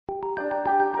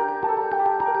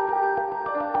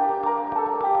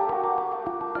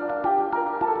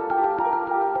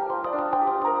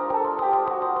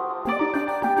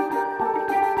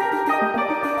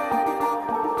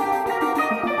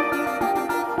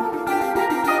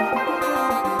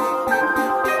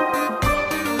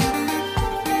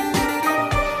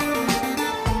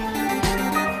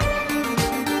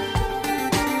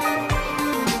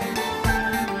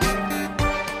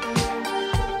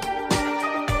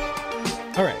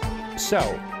All right. So,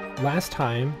 last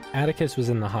time Atticus was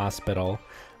in the hospital,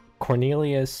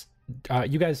 Cornelius,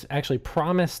 you guys actually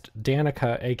promised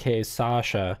Danica, aka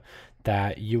Sasha,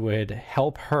 that you would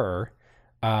help her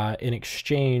in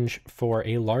exchange for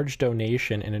a large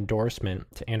donation and endorsement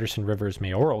to Anderson River's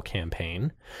mayoral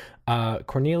campaign.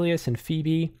 Cornelius and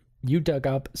Phoebe, you dug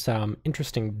up some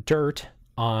interesting dirt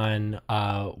on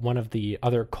one of the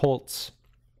other cults,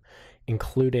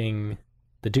 including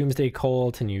the Doomsday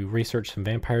Cult, and you researched some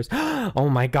vampires. Oh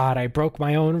my god, I broke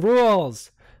my own rules!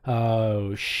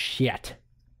 Oh, shit.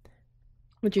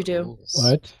 What'd you do?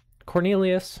 What?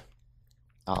 Cornelius.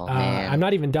 Oh, man. I'm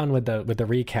not even done with the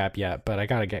recap yet, but I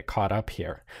gotta get caught up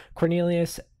here.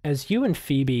 Cornelius, as you and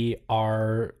Phoebe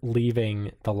are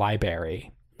leaving the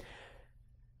library,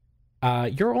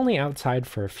 you're only outside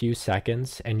for a few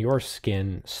seconds, and your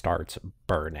skin starts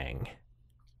burning.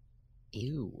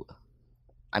 Ew.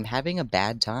 I'm having a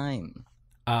bad time.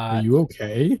 Are you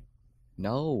okay?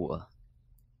 No.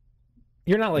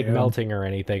 You're not, like, Yeah. melting or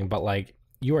anything, but, like,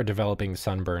 you are developing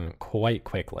sunburn quite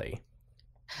quickly.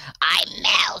 I'm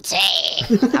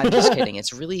melting! I'm just kidding.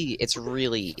 It's really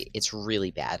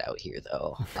bad out here,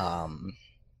 though.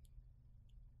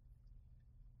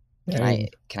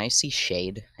 Can I see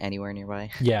shade anywhere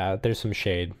nearby? Yeah, there's some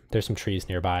shade. There's some trees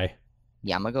nearby.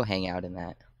 Yeah, I'm gonna go hang out in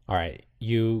that. All right,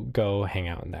 you go hang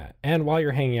out in that. And while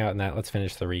you're hanging out in that, let's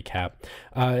finish the recap.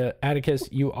 Atticus,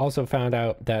 you also found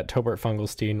out that Tobert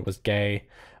Fungelstein was gay,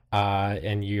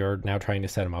 and you're now trying to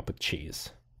set him up with cheese.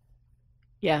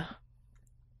 Yeah.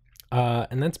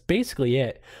 And that's basically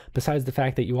it, besides the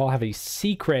fact that you all have a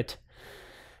secret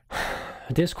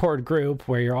Discord group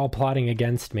where you're all plotting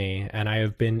against me, and I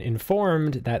have been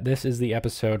informed that this is the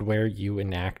episode where you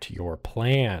enact your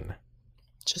plan.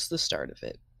 Just the start of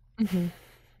it. Mm-hmm.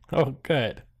 Oh,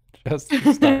 good. Just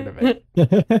the start of it.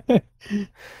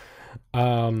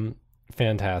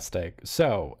 Fantastic.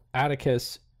 So,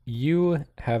 Atticus, you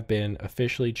have been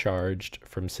officially charged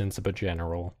from Cinciba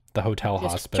General, the hotel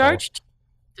hospital.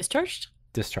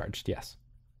 Discharged, yes.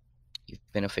 You've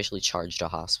been officially charged to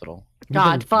hospital.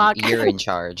 God, fuck. You're in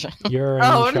charge. You're in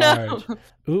Oh, charge. no.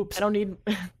 Oops. I don't need...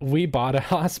 We bought a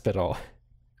hospital.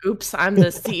 Oops, I'm the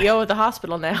CEO of the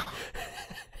hospital now.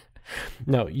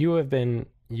 No, you have been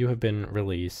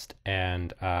released,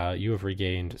 and you have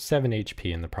regained 7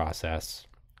 HP in the process,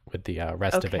 with the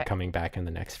rest of it coming back in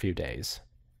the next few days.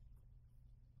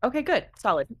 Okay, good.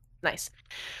 Solid. Nice.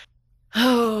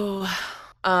 Oh,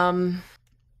 I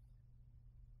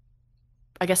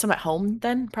guess I'm at home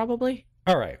then, probably.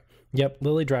 All right. Yep,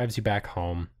 Lily drives you back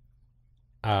home,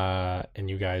 and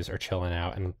you guys are chilling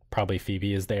out, and probably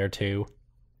Phoebe is there too.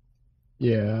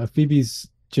 Yeah, Phoebe's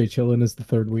chilling as the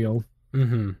third wheel.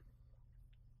 Mm-hmm.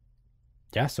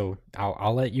 Yeah, so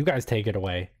I'll let you guys take it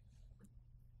away.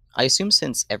 I assume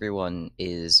since everyone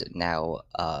is now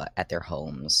at their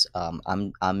homes,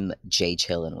 I'm Jay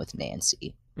chilling with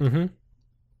Nancy.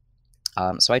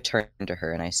 Mm-hmm. So I turn to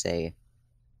her and I say,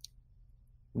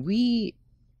 "We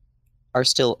are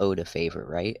still owed a favor,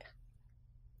 right?"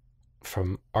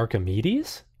 From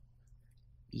Archimedes?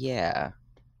 Yeah.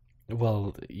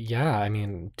 Well, yeah, I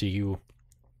mean,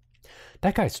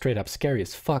 that guy's straight up scary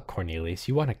as fuck, Cornelius.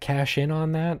 You want to cash in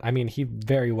on that? I mean, he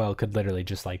very well could literally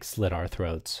just, like, slit our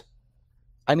throats.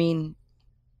 I mean,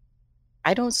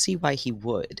 I don't see why he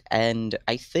would, and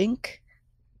I think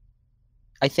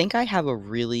I have a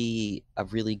really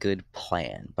good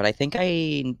plan, but I think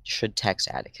I should text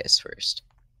Atticus first.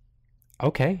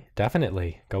 Okay,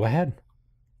 definitely. Go ahead.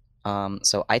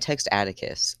 So I text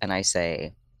Atticus and I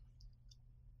say,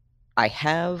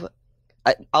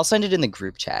 I'll send it in the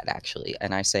group chat, actually,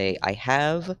 and I say, I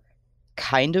have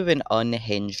kind of an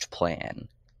unhinged plan.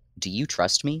 Do you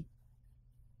trust me?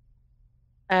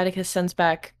 Atticus sends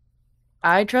back,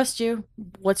 I trust you.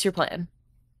 What's your plan?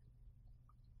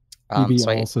 Phoebe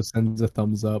also sends a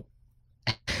thumbs up.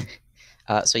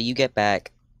 So you get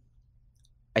back,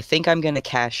 I think I'm going to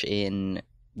cash in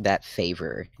that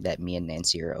favor that me and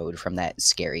Nancy are owed from that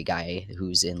scary guy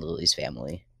who's in Lily's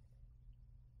family.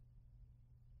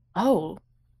 Oh.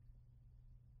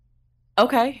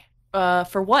 Okay.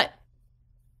 For what?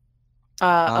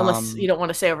 Unless you don't want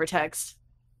to say over text.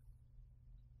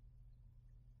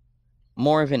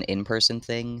 More of an in-person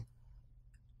thing.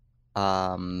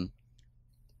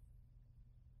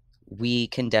 We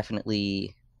can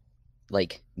definitely,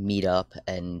 like, meet up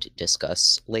and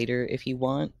discuss later if you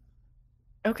want.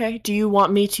 Okay. Do you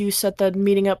want me to set the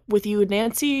meeting up with you and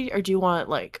Nancy, or do you want,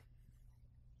 like,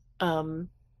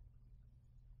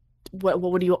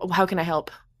 what do you? How can I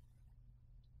help?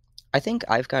 I think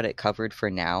I've got it covered for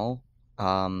now.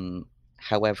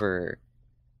 However,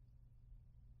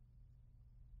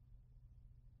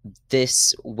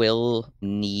 this will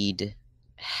need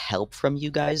help from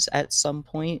you guys at some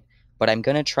point, but I'm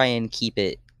gonna try and keep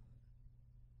it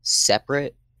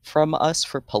separate from us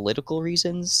for political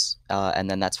reasons, and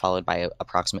then that's followed by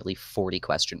approximately 40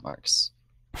 question marks.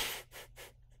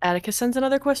 Atticus sends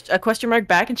another question mark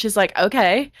back, and she's like,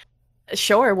 "Okay,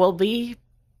 sure, we'll be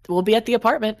at the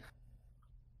apartment."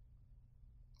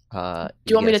 Do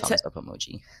you want me to thumbs up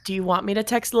emoji? Do you want me to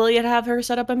text Lily and have her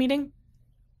set up a meeting?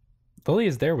 Lily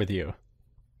is there with you.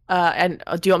 And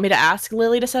do you want me to ask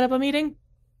Lily to set up a meeting?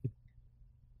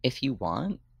 If you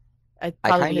want. I'd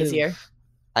probably be easier.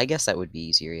 I guess that would be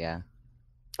easier, yeah.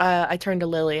 I turn to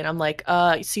Lily and I'm like,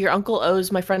 so your uncle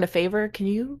owes my friend a favor.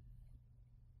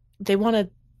 They want to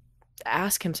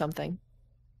ask him something.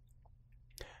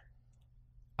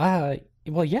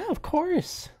 Well, yeah, of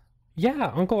course.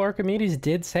 Yeah, Uncle Archimedes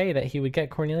did say that he would get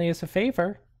Cornelius a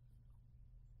favor.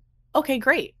 Okay,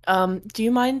 great. Do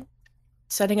you mind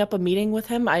setting up a meeting with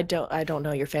him? I don't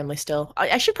know your family still.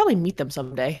 I should probably meet them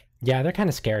someday. Yeah, they're kind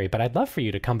of scary, but I'd love for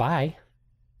you to come by.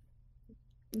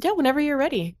 Yeah, whenever you're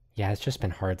ready. Yeah, it's just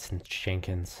been hard since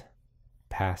Jenkins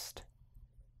passed.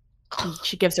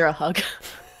 She gives her a hug.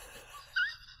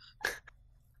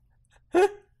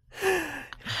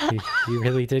 He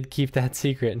really did keep that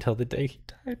secret until the day he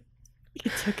died. He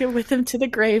took it with him to the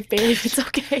grave, babe. It's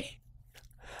okay.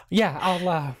 Yeah,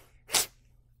 I'll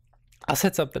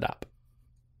set something up.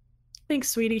 Thanks,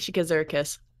 sweetie. She gives her a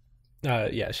kiss.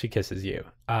 Yeah, she kisses you.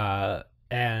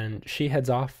 And she heads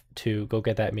off to go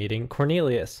get that meeting.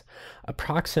 Cornelius,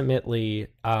 approximately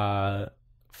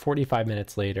 45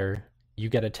 minutes later, you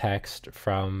get a text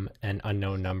from an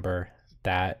unknown number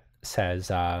that says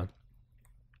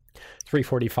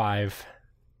 3:45,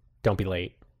 don't be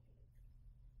late.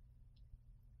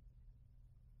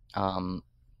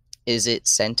 Is it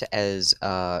sent as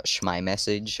a Shmai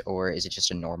message, or is it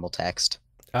just a normal text?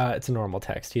 It's a normal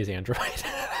text. He is Android.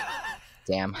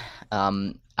 Damn.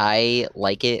 I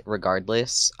like it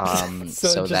regardless.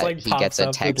 So that like, he gets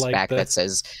a text like back this. that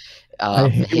says I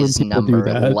hate when his people do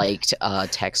number that. liked a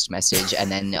text message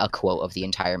and then a quote of the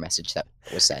entire message that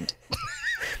was sent.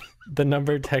 The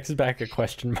number texts back a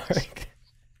question mark.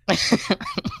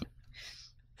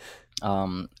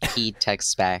 He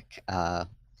texts back,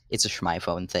 it's a Shmai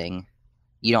phone thing.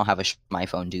 You don't have a Shmai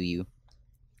phone, do you?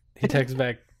 He texts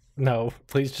back, no,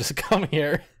 please just come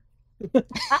here.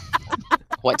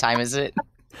 What time is it?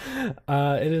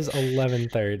 It is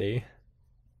 11:30.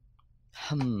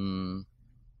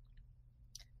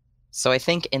 So I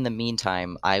think in the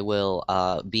meantime, I will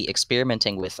be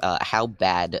experimenting with how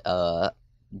bad the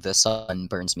sun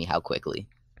burns me how quickly.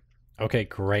 Okay,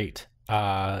 great.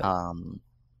 How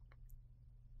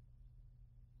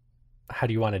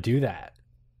do you want to do that?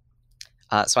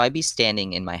 So I'd be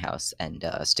standing in my house and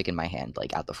sticking my hand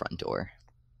like out the front door.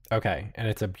 Okay, and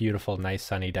it's a beautiful, nice,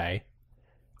 sunny day.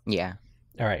 Yeah.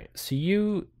 All right, so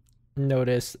you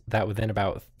notice that within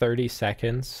about 30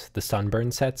 seconds, the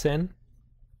sunburn sets in.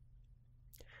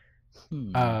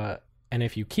 And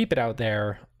if you keep it out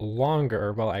there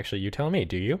longer, well, actually, you tell me,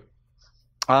 do you?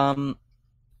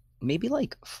 Maybe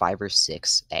like 5 or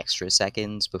 6 extra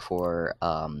seconds before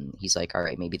he's like, all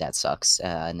right, maybe that sucks,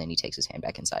 and then he takes his hand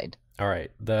back inside. All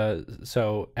right,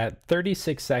 so at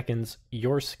 36 seconds,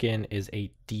 your skin is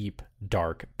a deep,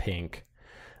 dark pink.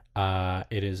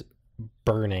 It is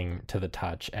burning to the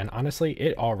touch, and honestly,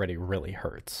 it already really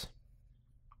hurts.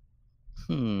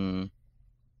 I'm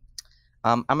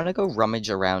gonna go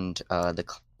rummage around the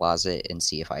closet and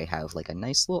see if I have like a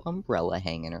nice little umbrella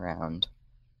hanging around.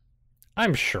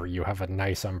 I'm sure you have a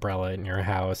nice umbrella in your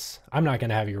house. I'm not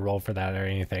gonna have you roll for that or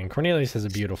anything. Cornelius has a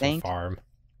beautiful farm.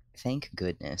 Thank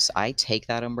goodness. I take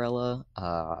that umbrella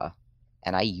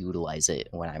and I utilize it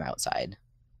when I'm outside.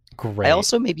 Great. I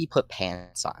also maybe put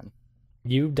pants on.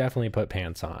 You definitely put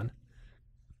pants on.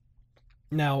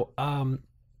 Now,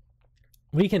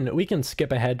 we can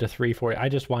skip ahead to 3:40. I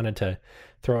just wanted to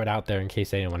throw it out there in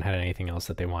case anyone had anything else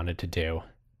that they wanted to do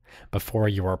before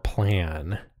your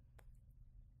plan.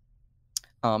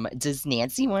 Does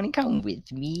Nancy want to come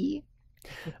with me?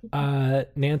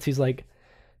 Nancy's like,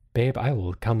 babe, I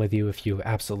will come with you if you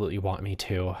absolutely want me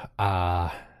to.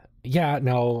 Yeah,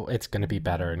 no, it's gonna be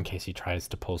better in case he tries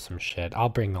to pull some shit. I'll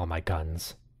bring all my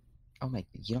guns. Oh my,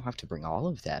 you don't have to bring all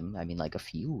of them. I mean, like a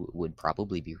few would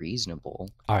probably be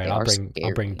reasonable. All right, I'll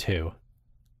bring 2.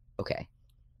 Okay.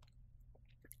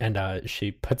 And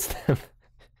she puts them.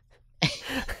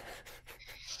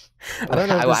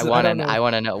 I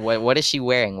want to know what is she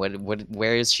wearing?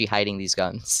 Where is she hiding these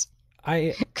guns?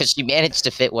 I Because she managed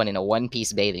to fit one in a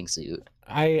one-piece bathing suit.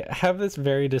 I have this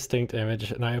very distinct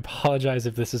image, and I apologize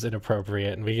if this is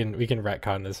inappropriate, and we can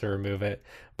retcon this or remove it.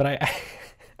 But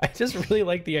I just really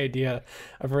like the idea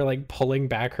of her like pulling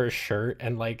back her shirt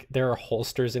and like there are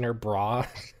holsters in her bra.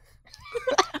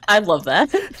 I love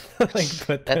that. Like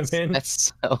put them in.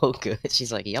 That's so good.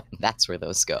 She's like, yep, that's where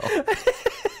those go.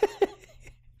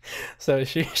 So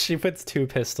she puts 2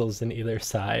 pistols in either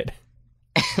side.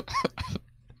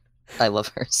 I love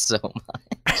her so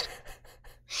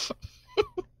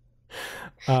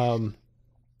much.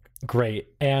 Great.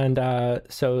 And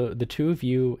so the 2 of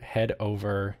you head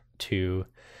over to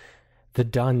the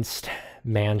Dunst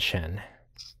mansion,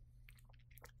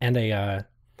 and a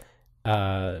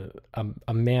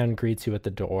man greets you at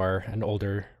the door. An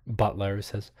older butler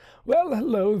says, "Well,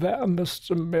 hello there,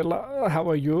 Mr. Miller. How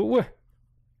are you?"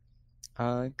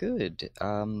 Good.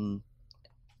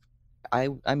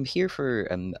 I'm here for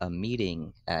a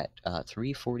meeting at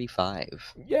 3:45.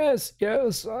 Yes,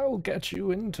 I'll get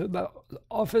you into the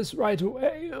office right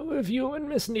away. If you and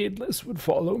Miss Needless would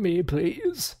follow me,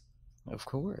 please. Of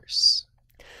course.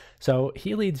 So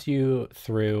he leads you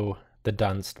through the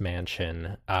Dunst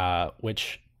mansion,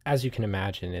 which, as you can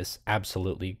imagine, is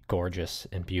absolutely gorgeous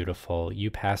and beautiful.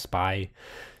 You pass by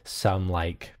some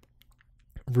like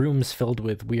rooms filled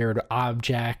with weird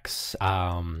objects,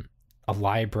 a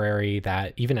library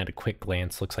that even at a quick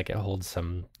glance looks like it holds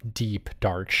some deep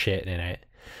dark shit in it,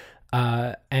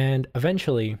 and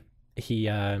eventually he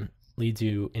leads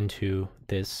you into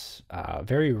this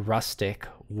very rustic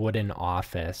wooden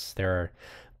office. There are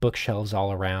bookshelves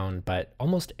all around, but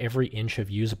almost every inch of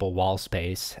usable wall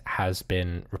space has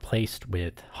been replaced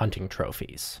with hunting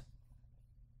trophies.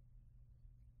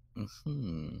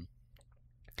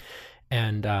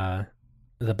 And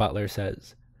the butler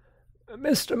says,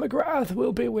 "Mr. McGrath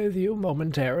will be with you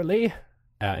momentarily,"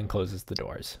 and closes the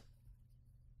doors.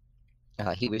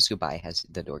 He waves goodbye as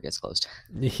the door gets closed.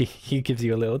 He gives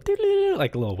you a little,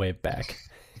 like a little wave back.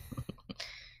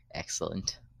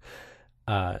 Excellent.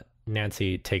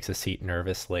 Nancy takes a seat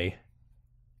nervously.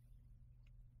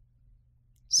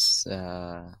 It's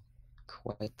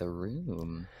quite the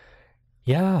room.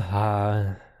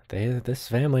 Yeah, this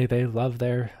family, they love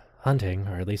their hunting,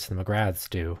 or at least the McGraths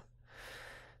do.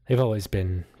 They've always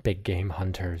been big game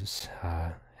hunters,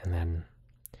 and then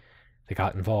they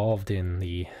got involved in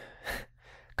the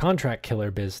contract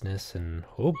killer business, and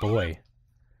oh boy.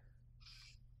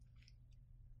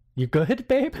 You good,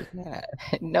 babe? Yeah.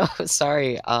 No,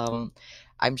 sorry. I'm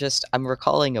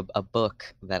recalling a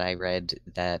book that I read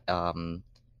that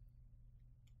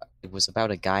it was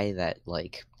about a guy that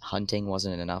like hunting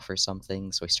wasn't enough or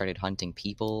something, so he started hunting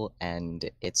people, and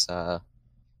it's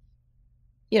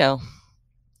you know,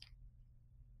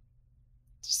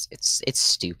 it's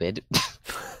stupid.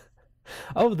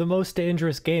 Oh, The Most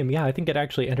Dangerous Game. Yeah, I think it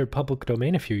actually entered public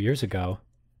domain a few years ago.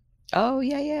 Oh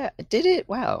yeah. Did it?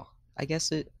 Wow. I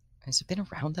guess it has it been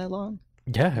around that long?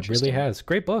 Yeah, it really Interesting. has.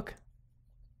 Great book.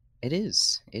 It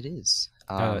is. It is.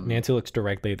 Nancy looks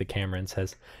directly at the camera and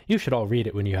says, "You should all read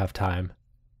it when you have time."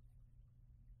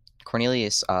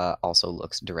 Cornelius also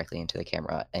looks directly into the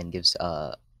camera and gives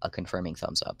a confirming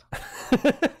thumbs up.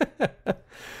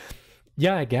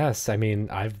 Yeah, I guess. I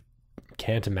mean, I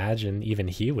can't imagine even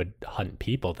he would hunt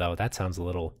people, though. That sounds a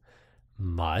little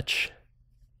much.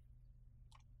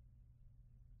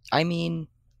 I mean,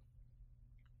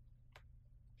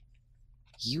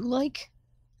 you like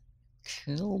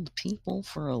killed people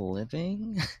for a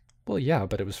living? Well, yeah,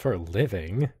 but it was for a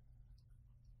living.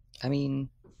 I mean,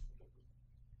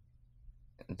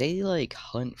 they like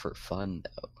hunt for fun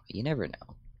though. You never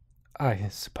know. I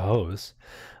suppose.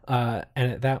 And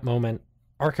at that moment,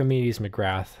 Archimedes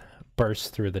McGrath bursts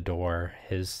through the door,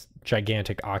 his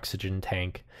gigantic oxygen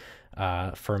tank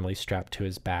firmly strapped to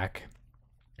his back.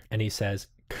 And he says,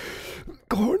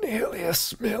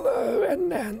 "Cornelius, Miller, and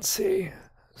Nancy,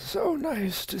 so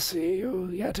nice to see you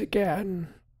yet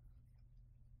again."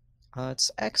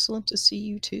 It's excellent to see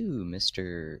you too,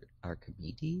 Mr.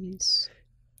 Archimedes.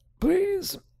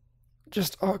 "Please,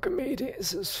 just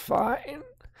Archimedes is fine."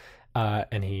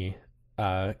 And he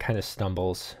kind of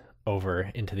stumbles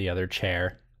over into the other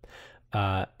chair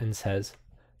and says,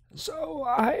 "So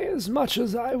as much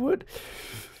as I would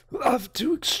love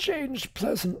to exchange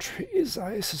pleasantries,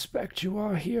 I suspect you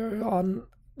are here on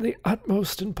the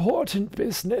utmost important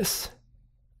business."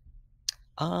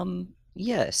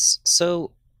 Yes.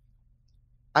 So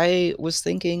I was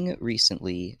thinking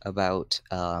recently about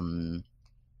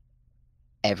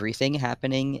everything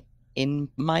happening in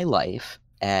my life,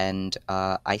 and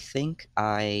I think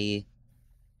I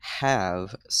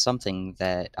have something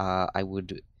that I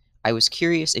would I was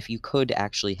curious if you could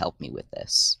actually help me with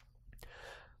this.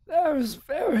 There's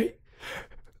very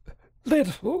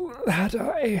little that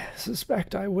I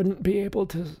suspect I wouldn't be able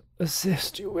to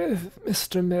assist you with,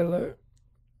 Mr. Miller.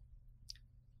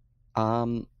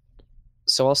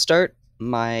 So I'll start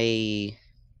my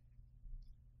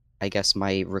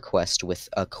request with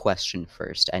a question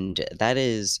first, and that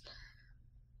is,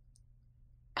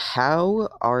 how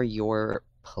are your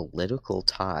political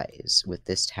ties with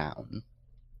this town?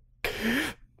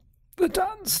 The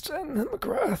Dunst and the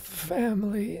McGrath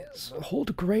families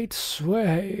hold great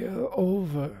sway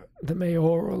over the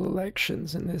mayoral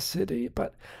elections in this city,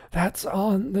 but that's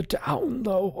on the down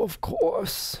low, of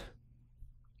course.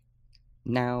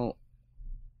 Now,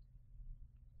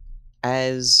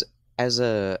 as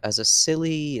a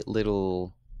silly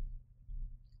little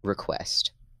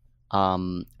request,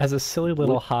 As a silly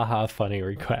little haha funny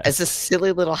request. as a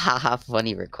silly little haha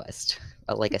funny request,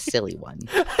 like a silly one,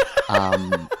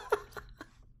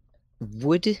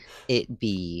 would it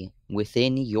be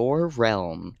within your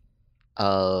realm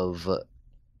of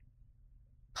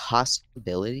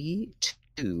possibility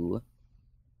to,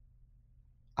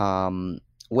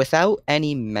 without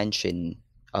any mention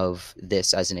of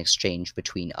this as an exchange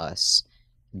between us,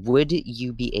 would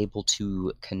you be able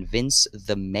to convince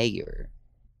the mayor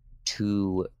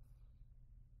to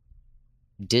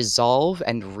dissolve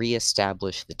and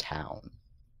reestablish the town?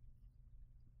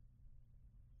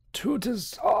 To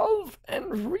dissolve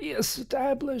and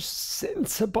re-establish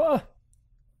Sinsaba?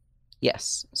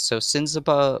 Yes. So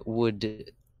Sinzaba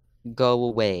would go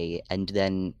away, and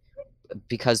then,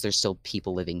 because there's still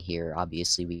people living here,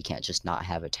 obviously we can't just not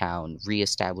have a town,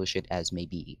 reestablish it as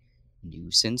maybe New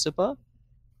Sinzaba?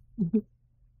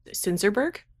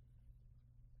 Sinzerberg?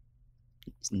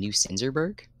 New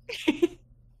Sinzerberg?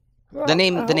 Well, The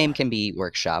name can be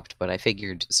workshopped, but I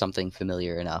figured something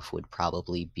familiar enough would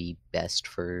probably be best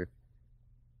for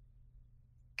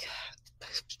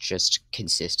just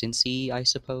consistency, I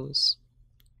suppose.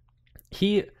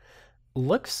 He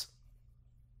looks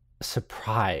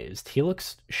surprised. He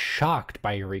looks shocked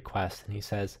by your request, and he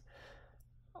says,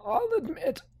 I'll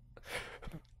admit...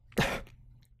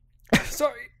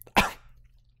 Sorry.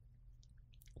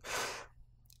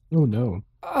 Oh no.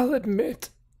 I'll admit...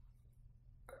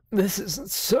 This is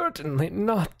certainly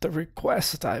not the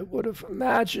request I would have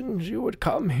imagined you would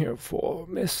come here for,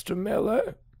 Mr.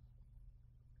 Miller.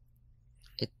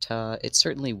 It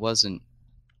certainly wasn't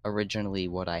originally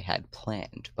what I had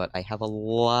planned, but I have a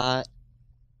lot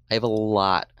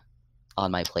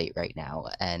on my plate right now,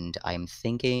 and I'm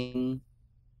thinking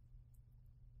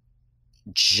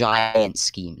giant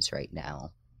schemes right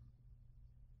now.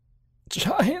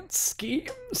 Giant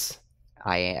schemes?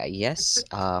 Yes,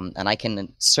 and I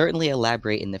can certainly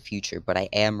elaborate in the future, but I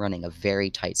am running a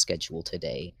very tight schedule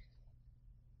today.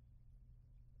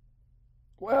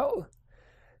 Well,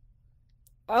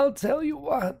 I'll tell you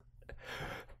what.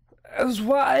 As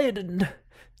wide and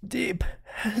deep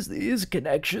as these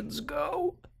connections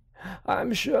go,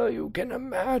 I'm sure you can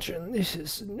imagine this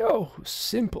is no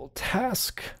simple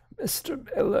task, Mr.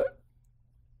 Miller.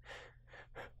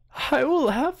 I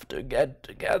will have to get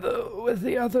together with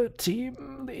the other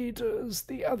team leaders,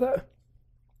 the other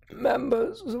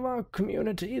members of our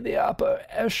community, the upper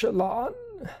echelon,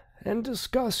 and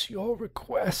discuss your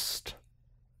request.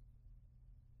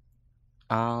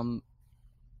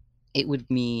 It would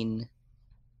mean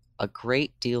a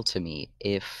great deal to me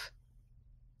if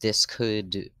this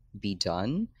could be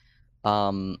done.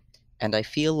 And I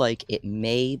feel like it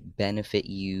may benefit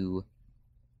you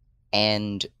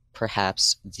and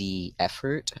perhaps the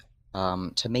effort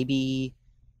to maybe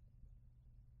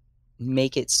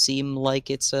make it seem like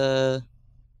it's a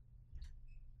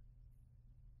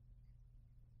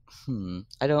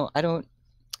I don't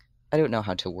know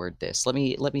how to word this. Let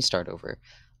me start over.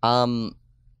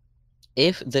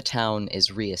 If the town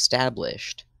is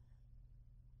reestablished,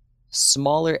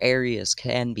 smaller areas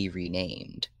can be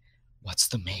renamed. What's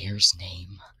the mayor's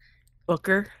name?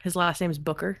 Booker. His last name's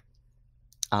Booker.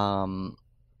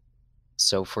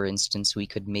 So for instance, we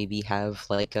could maybe have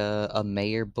like a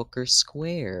Mayor Booker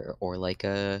Square, or like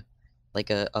a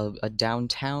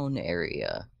downtown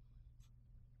area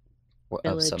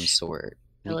of some sort.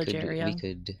 Village area.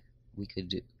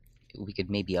 We could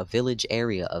maybe a village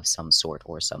area of some sort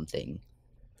or something.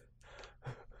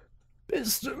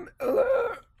 Mr.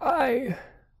 Miller, I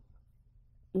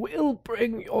will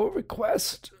bring your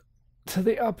request to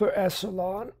the upper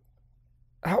echelon.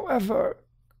 However,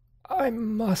 I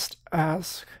must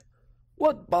ask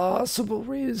what possible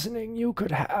reasoning you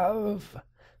could have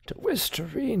wish to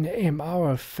rename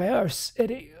our fair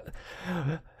city.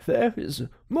 There is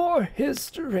more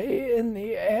history in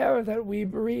the air that we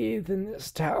breathe in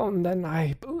this town than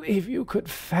I believe you could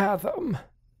fathom.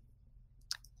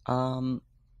 I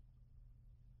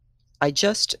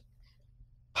just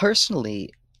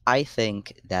personally, I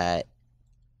think that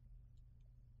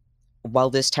while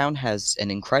this town has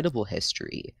an incredible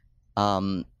history,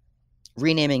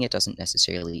 renaming it doesn't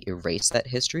necessarily erase that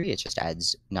history. It just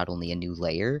adds not only a new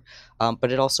layer,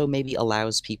 but it also maybe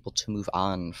allows people to move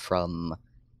on from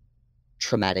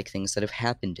traumatic things that have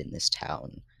happened in this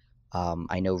town.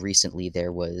 I know recently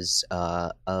there was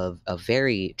a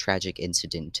very tragic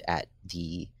incident at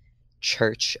the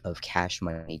Church of Cash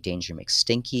Money Danger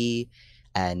McStinky,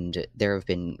 and there have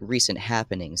been recent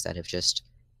happenings that have just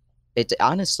it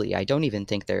honestly, I don't even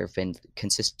think there have been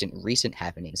consistent recent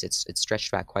happenings. It's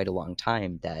stretched back quite a long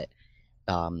time that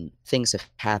things have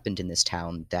happened in this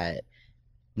town that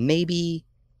maybe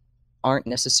aren't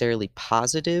necessarily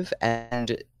positive.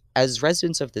 And as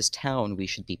residents of this town, we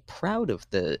should be proud of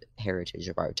the heritage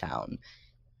of our town.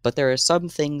 But there are some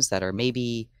things that are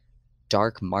maybe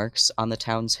dark marks on the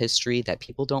town's history that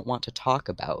people don't want to talk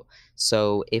about.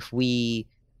 So if we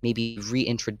maybe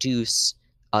reintroduce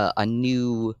a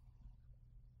new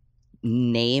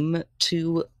name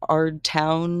to our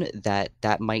town,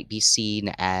 that might be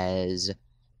seen as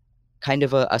kind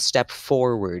of a step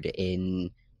forward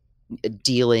in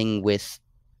dealing with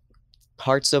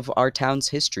parts of our town's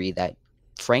history that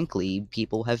frankly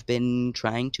people have been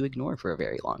trying to ignore for a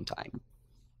very long time.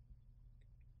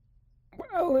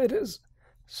 Well, it is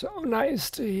so nice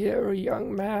to hear a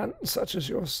young man such as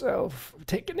yourself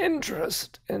take an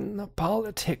interest in the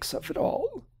politics of it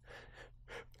all.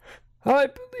 I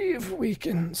believe we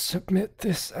can submit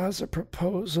this as a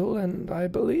proposal, and I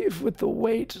believe with the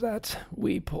weight that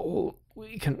we pull,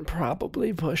 we can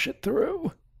probably push it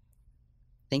through.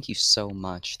 Thank you so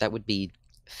much. That would be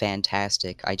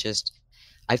fantastic.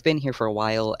 I've been here for a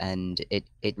while, and it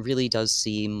really does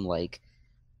seem like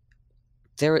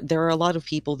there are a lot of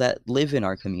people that live in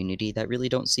our community that really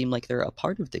don't seem like they're a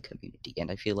part of the community. And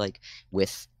I feel like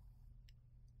with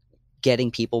getting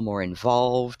people more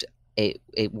involved,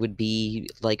 it would be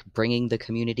like bringing the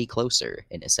community closer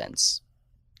in a sense.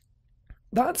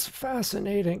 That's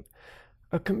fascinating.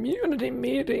 A community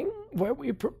meeting where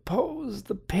we propose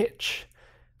the pitch.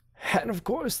 And of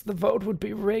course, the vote would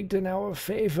be rigged in our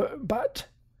favor, but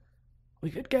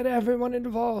we could get everyone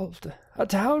involved. A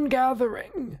town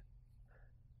gathering.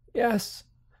 Yes,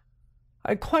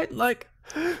 I quite like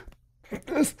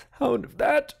the sound of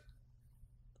that.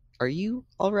 Are you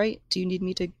all right? Do you need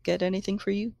me to get anything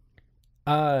for you?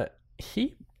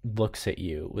 He looks at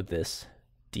you with this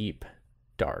deep,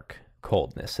 dark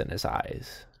coldness in his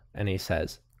eyes, and he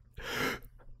says,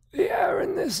 "The air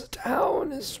in this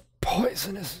town is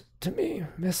poisonous to me,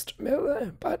 Mr.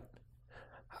 Miller, but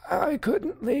I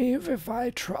couldn't leave if I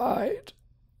tried.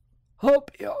 I'll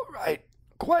be all right,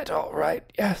 quite all right,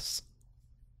 yes."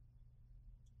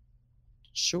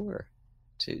 Sure.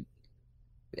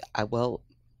 Well,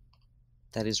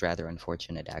 that is rather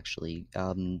unfortunate, actually.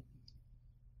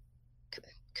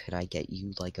 Could I get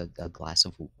you like a glass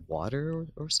of water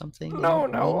or something? No,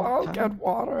 I'll get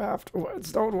water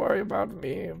afterwards. Don't worry about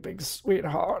me, big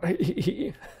sweetheart.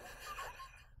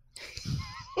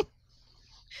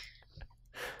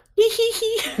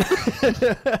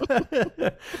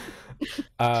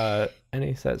 And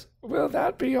he says, "Will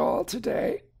that be all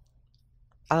today?"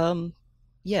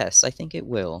 Yes, I think it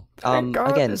will. Thank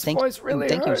God, Again, this thank voice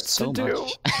really you hurts so to do.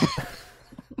 much.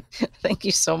 Thank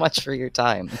you so much for your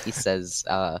time, he says,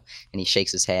 and he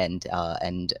shakes his hand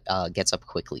and gets up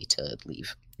quickly to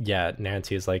leave. Yeah,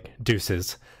 Nancy is like,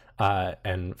 "Deuces,"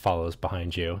 and follows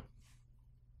behind you.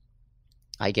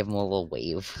 I give him a little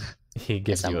wave. He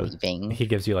gives you leaving. He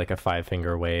gives you like a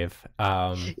 5-finger wave.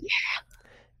 Yeah.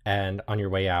 And on your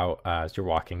way out, as you're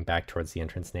walking back towards the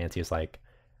entrance, Nancy is like,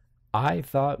 "I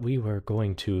thought we were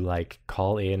going to like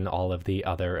call in all of the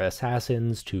other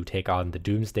assassins to take on the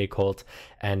Doomsday Cult,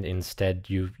 and instead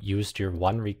you used your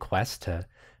one request to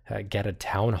get a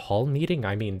town hall meeting.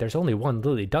 I mean, there's only one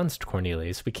Lily Dunst,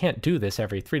 Cornelius. We can't do this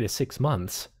every 3 to 6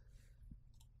 months."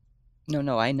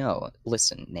 No, I know.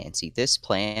 Listen, Nancy, this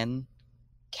plan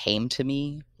came to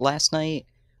me last night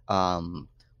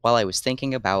while I was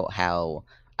thinking about how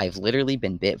I've literally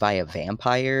been bit by a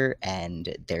vampire,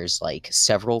 and there's like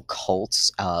several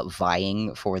cults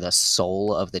vying for the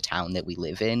soul of the town that we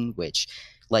live in, which,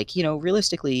 like,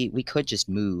 realistically, we could just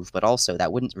move, but also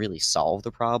that wouldn't really solve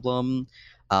the problem.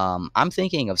 I'm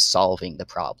thinking of solving the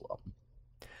problem,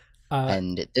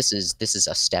 and this is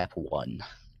a step one.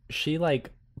 She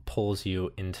like pulls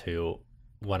you into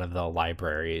one of the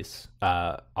libraries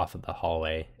off of the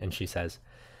hallway, and she says,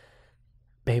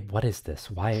 "Babe, what is this?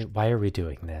 Why are we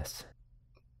doing this?"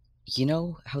 You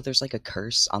know how there's like a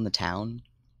curse on the town?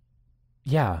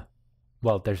 Yeah.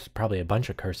 Well, there's probably a bunch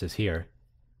of curses here.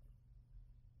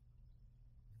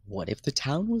 What if the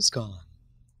town was gone?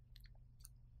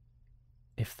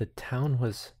 If the town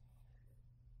was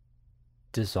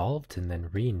dissolved and then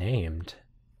renamed,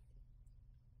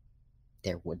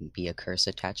 There wouldn't be a curse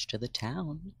attached to the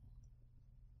town.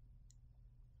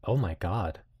 oh my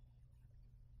god.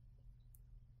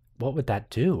 What would that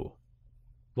do?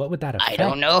 What would that affect? I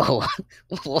don't know.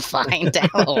 We'll find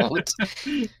out.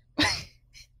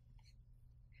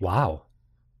 Wow.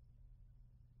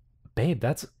 Babe,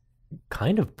 that's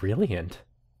kind of brilliant.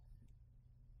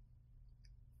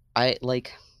 I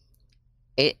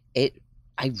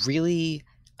really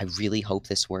hope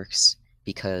this works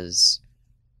because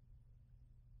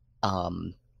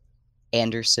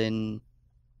Anderson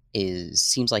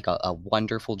seems like a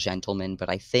wonderful gentleman, but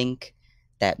I think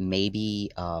that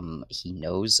maybe he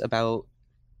knows about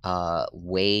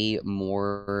way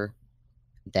more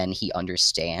than he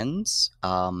understands,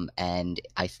 and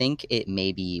I think it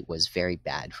maybe was very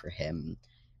bad for him,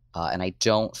 and I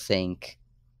don't think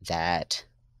that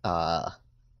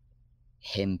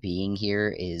him being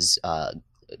here is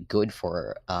good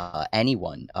for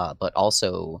anyone, but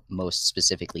also most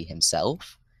specifically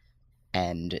himself.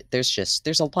 And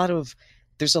there's a lot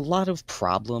of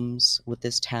problems with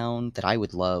this town that I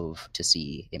would love to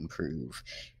see improve.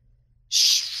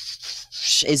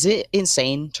 Is it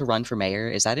insane to run for mayor?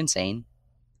 Is that insane?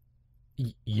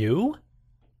 You?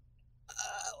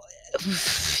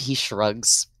 He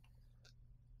shrugs.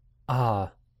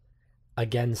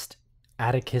 Against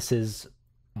Atticus's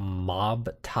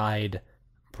mob-tied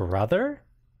brother?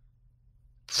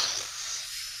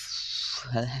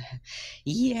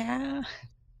 Yeah.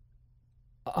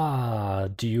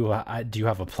 Do you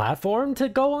have a platform to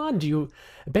go on?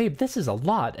 Babe, this is a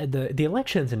lot. The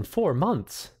election's in 4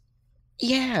 months.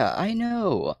 Yeah, I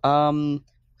know.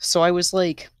 So I was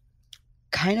like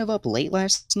kind of up late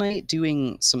last night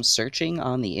doing some searching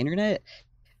on the internet,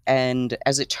 and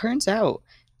as it turns out,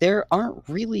 there aren't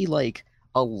really like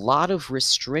a lot of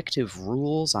restrictive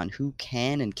rules on who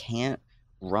can and can't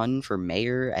run for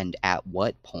mayor and at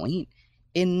what point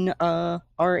in our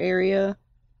area.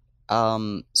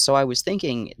 So I was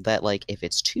thinking that like if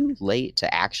it's too late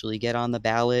to actually get on the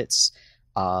ballots,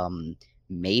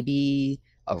 maybe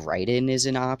a write-in is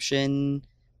an option.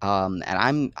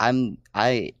 And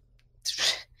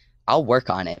I'll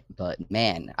work on it, but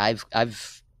man, I,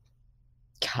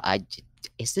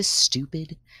 is this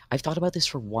stupid? I've thought about this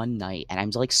for one night and I'm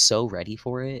like so ready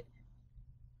for it.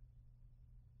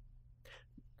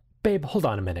 Babe, hold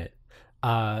on a minute.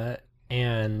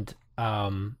 And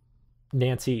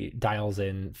Nancy dials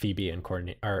in Phoebe and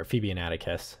Phoebe and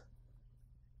Atticus.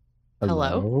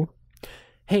 Hello?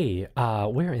 Hey,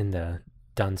 we're in the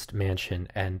Dunst mansion,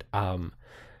 and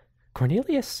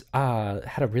Cornelius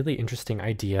had a really interesting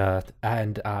idea,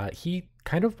 and he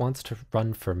kind of wants to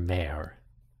run for mayor.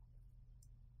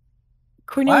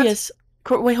 Cornelius,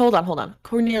 wait, hold on.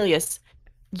 Cornelius,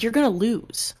 you're gonna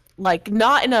lose. Like,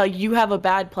 not in a you have a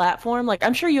bad platform. Like,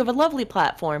 I'm sure you have a lovely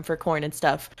platform for corn and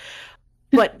stuff.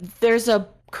 But there's a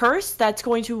curse that's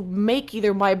going to make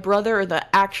either my brother or the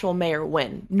actual mayor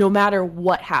win, no matter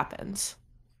what happens.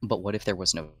 But what if there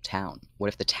was no town? What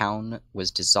if the town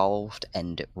was dissolved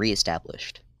and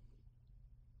reestablished?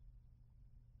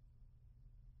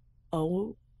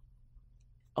 Oh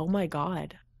my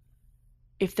god.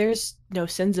 If there's no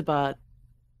Sinzaba,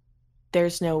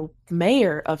 there's no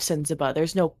mayor of Sinzaba.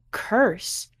 There's no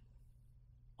curse.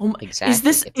 Oh, Exactly.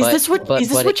 Is this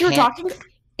what you're talking?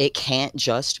 It can't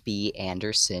just be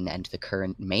Anderson and the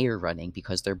current mayor running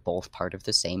because they're both part of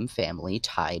the same family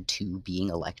tied to being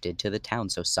elected to the town.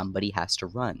 So somebody has to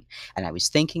run. And I was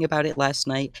thinking about it last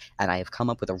night, and I have come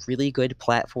up with a really good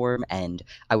platform, and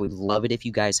I would love it if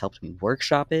you guys helped me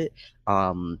workshop it.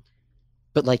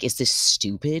 But like, is this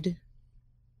stupid?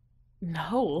 No,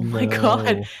 oh my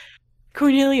god.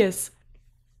 Cornelius,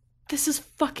 this is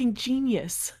fucking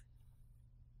genius.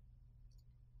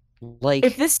 Like,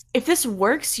 if this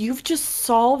works, you've just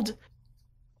solved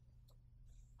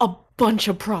a bunch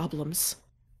of problems.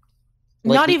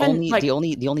 like Not the even only like the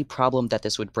only problem that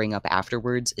this would bring up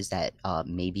afterwards is that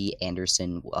maybe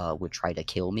Anderson would try to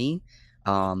kill me.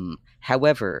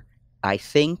 However, I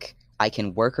think I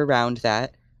can work around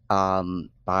that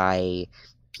by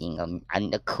being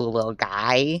a cool little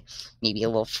guy, maybe a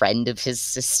little friend of his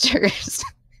sister's.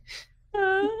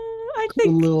 I The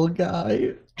think little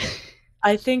guy.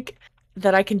 I think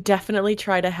that I can definitely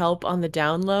try to help on the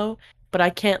down low, but I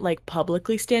can't like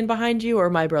publicly stand behind you, or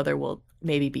my brother will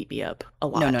maybe beat me up a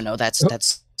lot. No, that's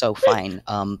so fine.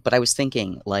 But I was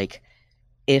thinking, like,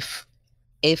 if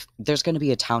there's going to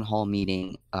be a town hall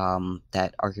meeting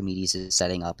that Archimedes is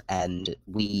setting up, and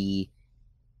we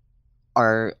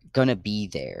are going to be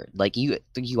there, like, you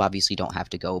obviously don't have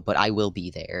to go, but I will be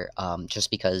there,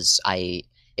 just because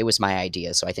it was my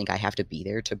idea, so I think I have to be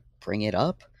there to bring it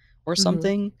up or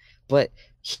something. But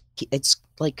it's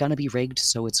like gonna be rigged,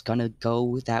 so it's gonna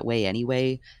go that way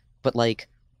anyway. But like,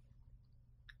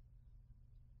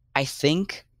 I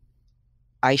think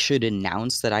I should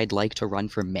announce that I'd like to run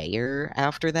for mayor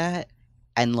after that,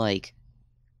 and like,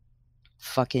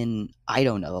 fucking, I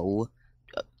don't know.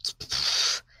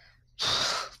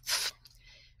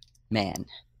 Man,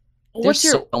 What's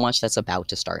there's your so much that's about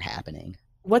to start happening.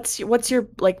 what's your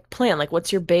like plan? Like,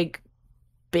 what's your big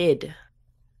bid?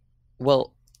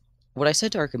 Well, what I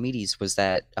said to Archimedes was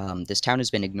that this town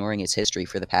has been ignoring its history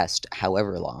for the past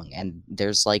however long, and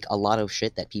there's like a lot of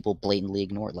shit that people blatantly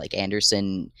ignore. Like,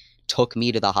 Anderson took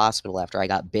me to the hospital after I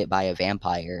got bit by a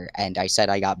vampire, and I said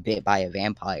I got bit by a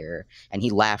vampire, and he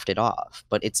laughed it off.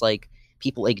 But it's like,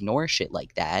 people ignore shit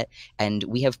like that, and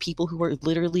we have people who are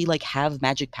literally like have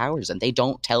magic powers, and they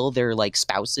don't tell their like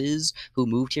spouses who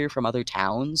moved here from other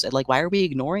towns. And like, why are we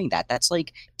ignoring that? That's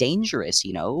like dangerous,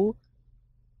 you know?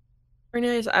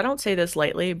 Cornelius, I don't say this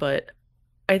lightly, but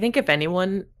I think if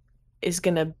anyone is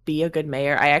gonna be a good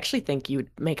mayor, I actually think you'd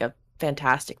make a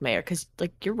fantastic mayor. Because,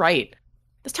 like, you're right.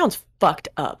 This town's fucked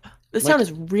up. This Like- town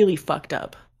is really fucked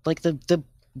up. Like, the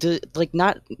like,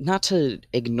 not to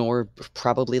ignore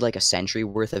probably like a century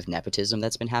worth of nepotism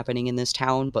that's been happening in this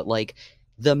town, but like,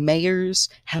 the mayors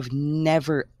have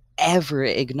never ever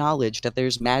acknowledged that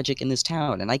there's magic in this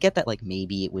town. And I get that, like,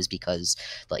 maybe it was because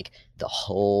like the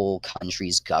whole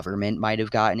country's government might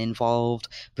have gotten involved,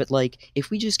 but like,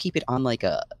 if we just keep it on like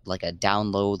a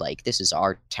down low, like, this is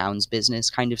our town's business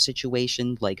kind of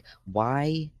situation, like,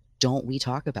 why don't we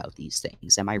talk about these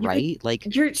things? Am I right?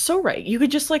 Like, You're so right. You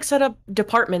could just like set up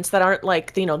departments that aren't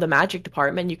like the magic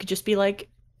department. You could just be like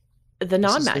the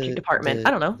this is non-magic department.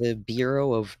 I don't know. the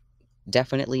Bureau of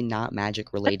definitely not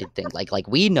magic related thing. Like,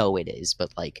 we know it is, but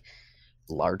like,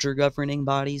 larger governing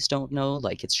bodies don't know.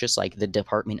 Like, it's just like the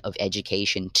Department of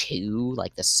Education 2,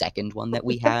 like the second one that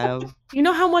we have. You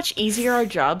know how much easier our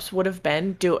jobs would have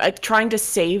been trying to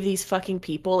save these fucking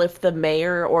people if the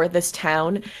mayor or this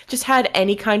town just had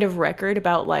any kind of record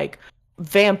about like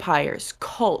vampires,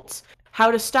 cults,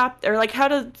 how to stop or like how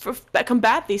to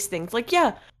combat these things. Like,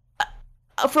 yeah,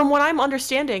 from what I'm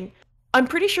understanding, I'm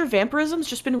pretty sure vampirism's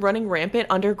just been running rampant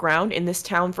underground in this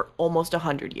town for almost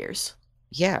 100 years.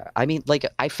 Yeah, I mean, like,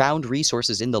 I found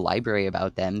resources in the library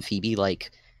about them. Phoebe,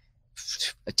 like,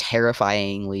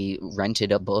 terrifyingly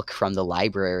rented a book from the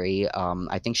library.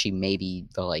 I think she maybe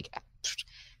like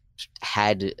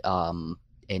had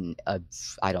in a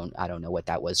I don't know what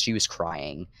that was. She was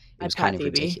crying. It was kind of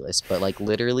Phoebe. ridiculous, but like,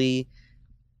 literally,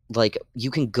 like,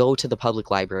 you can go to the public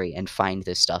library and find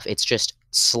this stuff. It's just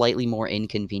slightly more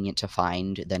inconvenient to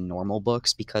find than normal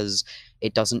books because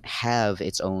it doesn't have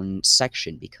its own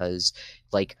section, because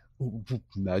like,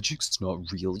 magic's not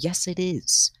real. Yes, it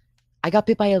is. I got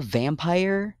bit by a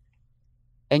vampire,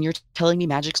 and you're telling me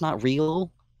magic's not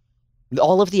real?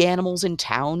 All of the animals in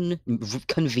town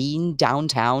convene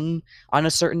downtown on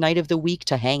a certain night of the week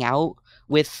to hang out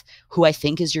with who I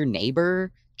think is your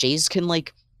neighbor. Jays can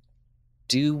like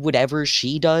do whatever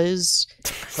she does.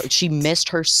 She missed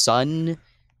her son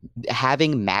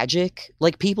having magic.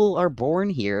 Like, people are born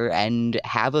here and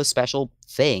have a special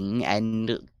thing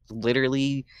and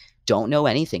literally don't know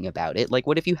anything about it. Like,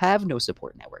 what if you have no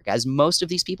support network, as most of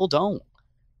these people don't?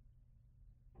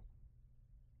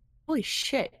 Holy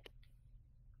shit.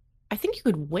 I think you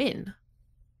could win.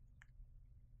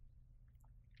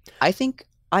 I think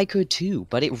I could too,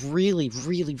 but it really,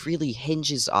 really, really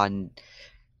hinges on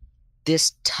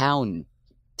this town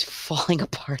falling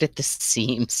apart at the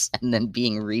seams and then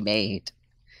being remade.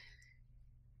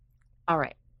 All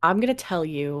right. I'm going to tell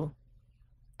you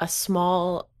a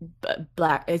small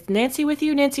black. Is Nancy with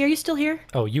you? Nancy, are you still here?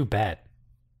 Oh, you bet.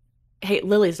 Hey,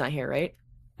 Lily's not here, right?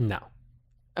 No.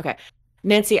 Okay.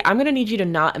 Nancy, I'm going to need you to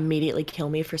not immediately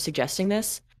kill me for suggesting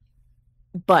this.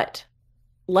 But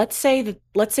let's say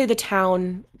the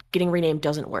town getting renamed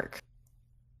doesn't work,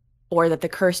 or that the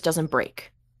curse doesn't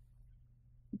break.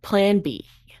 Plan B.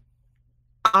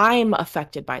 I'm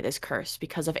affected by this curse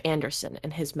because of Anderson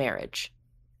and his marriage.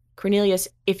 Cornelius,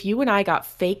 if you and I got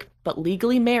fake but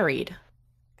legally married,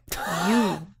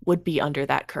 you would be under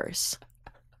that curse.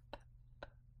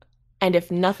 And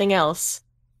if nothing else,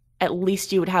 at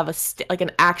least you would have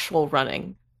an actual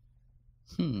running.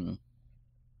 Hmm.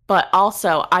 But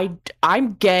also,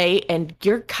 I'm gay, and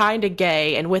you're kind of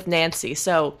gay, and with Nancy,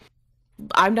 so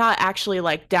I'm not actually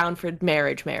like down for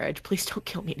marriage. Please don't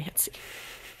kill me, Nancy.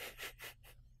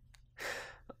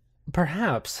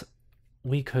 Perhaps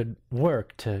we could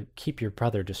work to keep your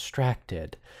brother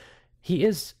distracted. He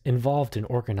is involved in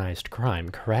organized crime,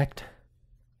 correct?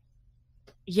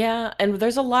 Yeah, and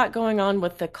there's a lot going on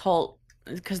with the cult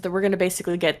because we're going to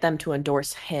basically get them to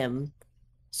endorse him.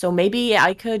 So maybe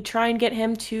I could try and get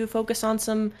him to focus on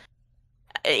some,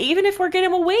 even if we're getting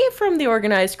him away from the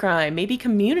organized crime, maybe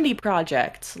community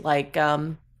projects like, I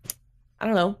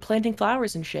don't know, planting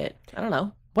flowers and shit. I don't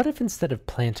know. What if instead of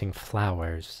planting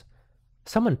flowers,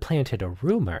 someone planted a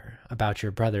rumor about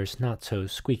your brother's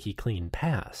not-so-squeaky clean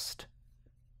past?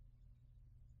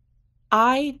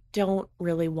 I don't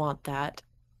really want that.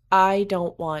 I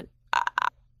don't want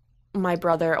my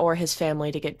brother or his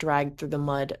family to get dragged through the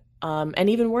mud. And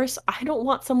even worse, I don't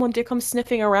want someone to come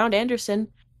sniffing around Anderson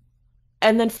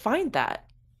and then find that.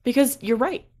 Because you're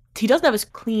right. He doesn't have his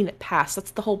clean past. That's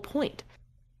the whole point.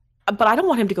 But I don't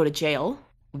want him to go to jail.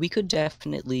 We could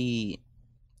definitely,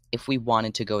 if we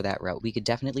wanted to go that route, we could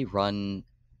definitely run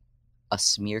a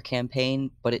smear campaign,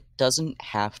 but it doesn't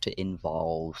have to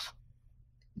involve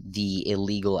the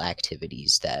illegal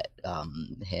activities that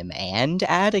him and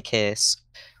Atticus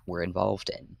were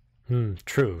involved in.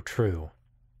 True.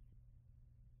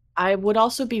 I would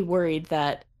also be worried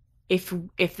that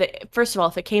first of all,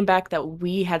 if it came back that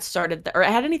we had started or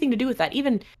had anything to do with that,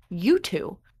 even you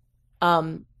two,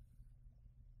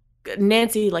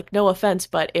 Nancy, like, no offense,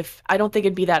 but I don't think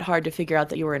it'd be that hard to figure out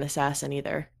that you were an assassin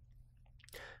either.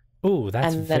 Ooh,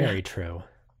 that's very true.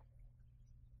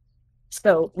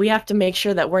 So we have to make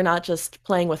sure that we're not just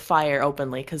playing with fire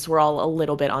openly, because we're all a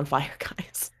little bit on fire,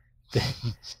 guys.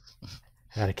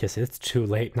 Atticus, it's too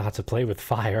late not to play with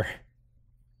fire.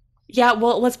 Yeah,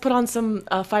 well, let's put on some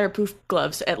fireproof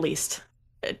gloves at least,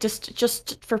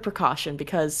 just for precaution,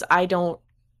 because I don't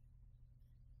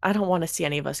want to see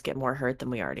any of us get more hurt than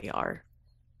we already are.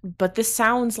 But this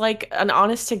sounds like an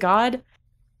honest to God,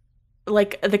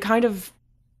 like the kind of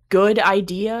good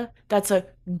idea that's a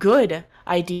good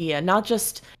idea, not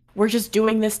just we're just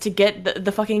doing this to get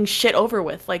the fucking shit over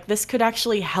with. Like, this could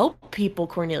actually help people,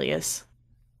 Cornelius.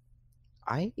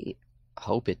 I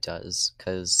hope it does,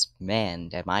 because, man,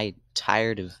 am I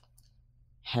tired of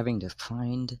having to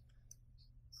find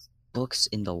books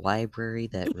in the library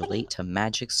that relate to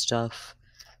magic stuff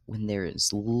when there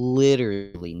is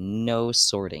literally no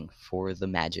sorting for the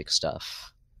magic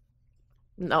stuff.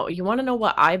 No, you want to know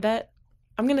what I bet?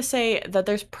 I'm going to say that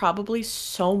there's probably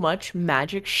so much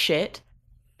magic shit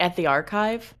at the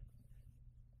archive.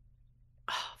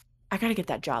 I gotta get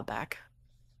that job back.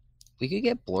 We could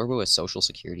get Blorbo a social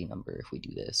security number if we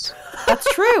do this.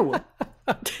 That's true.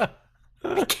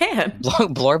 I can.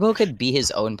 Blorbo could be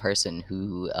his own person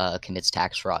who commits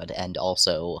tax fraud and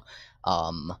also,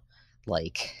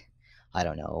 like, I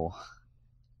don't know.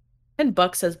 And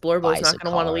Buck says Blorbo's not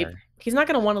going to want to leave. He's not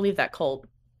going to want to leave that cult.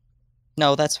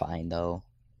 No, that's fine, though.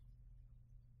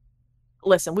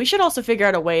 Listen, we should also figure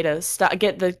out a way to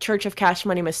get the Church of Cash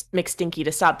Money McStinky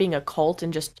to stop being a cult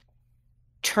and just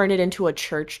turn it into a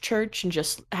church and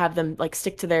just have them, like,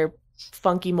 stick to their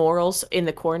funky morals in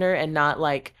the corner and not,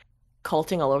 like,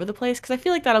 culting all over the place, because I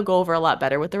feel like that'll go over a lot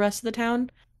better with the rest of the town.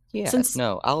 Yeah,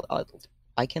 no,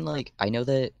 I can, like, I know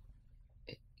that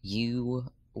you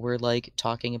were, like,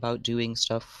 talking about doing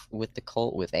stuff with the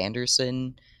cult with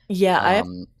Anderson. Yeah,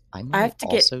 I might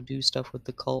also do stuff with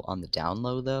the cult on the down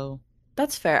low, though.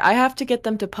 That's fair. I have to get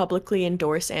them to publicly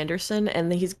endorse Anderson,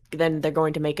 and then they're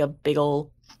going to make a big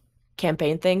ol'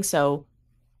 campaign thing. So,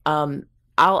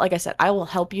 like I said, I will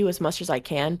help you as much as I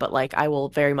can, but, like, I will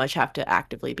very much have to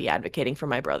actively be advocating for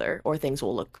my brother, or things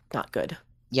will look not good.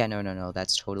 Yeah, no,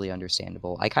 that's totally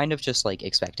understandable. I kind of just, like,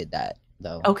 expected that,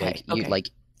 though. Okay, like, like,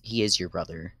 he is your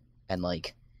brother, and,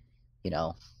 like, you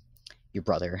know, your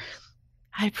brother.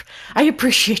 I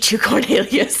appreciate you,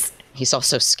 Cornelius. He's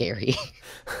also scary.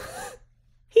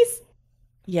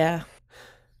 Yeah.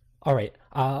 All right,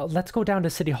 let's go down to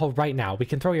City Hall right now. We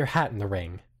can throw your hat in the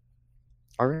ring.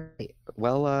 All right.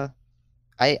 Well,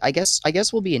 I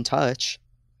guess we'll be in touch.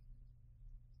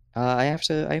 I have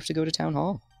to go to town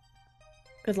hall.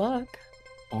 Good luck.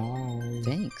 Oh.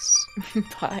 Thanks.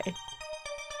 Bye.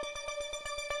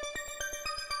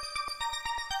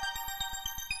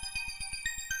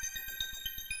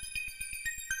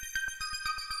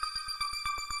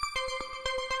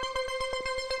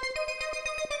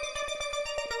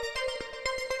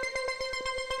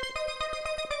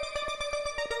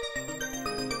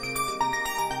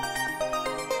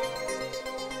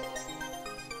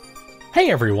 Hey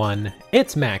everyone,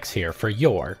 it's Max here for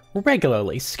your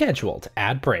regularly scheduled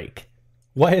ad break.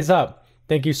 What is up?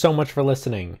 Thank you so much for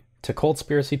listening to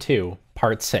Cultspiracy 2,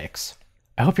 Part 6.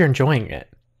 I hope you're enjoying it.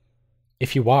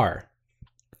 If you are,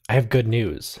 I have good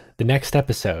news. The next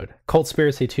episode,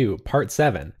 Cultspiracy 2, Part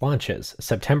 7, launches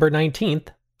September 19th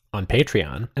on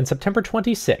Patreon and September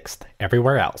 26th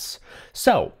everywhere else.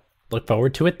 So, look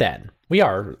forward to it then.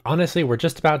 We're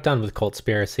just about done with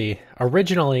Cultspiracy.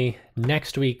 Originally,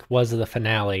 next week was the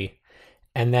finale,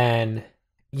 and then,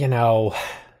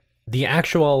 the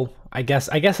actual, I guess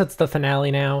it's the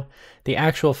finale now. The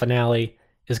actual finale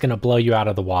is going to blow you out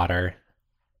of the water.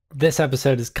 This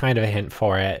episode is kind of a hint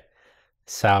for it,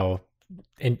 so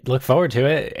look forward to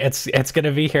it. It's going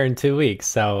to be here in 2 weeks,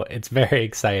 so it's very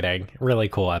exciting. Really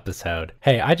cool episode.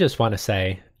 Hey, I just want to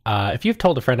say, if you've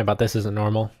told a friend about This Isn't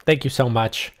Normal, thank you so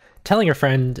much. Telling your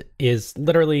friend is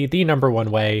literally the number one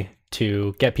way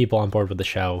to get people on board with the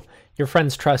show. Your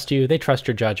friends trust you. They trust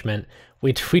your judgment.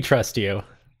 We trust you.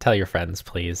 Tell your friends,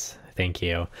 please. Thank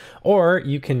you. Or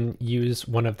you can use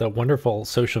one of the wonderful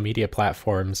social media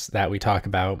platforms that we talk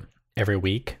about every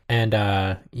week and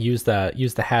use the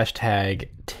hashtag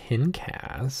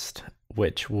TinCast,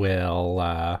 which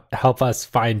will help us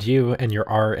find you and your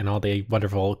art and all the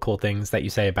wonderful, cool things that you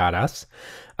say about us.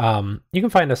 You can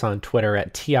find us on Twitter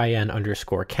at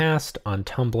TIN_cast, on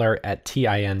Tumblr at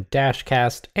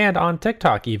TIN-cast, and on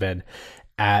TikTok even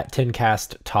at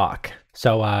TinCast Talk.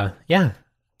 So, yeah,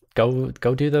 go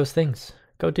do those things.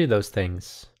 Go do those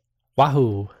things.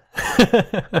 Wahoo! We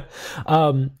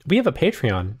have a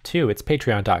Patreon too. It's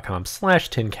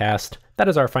patreon.com/tincast. That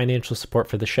is our financial support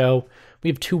for the show.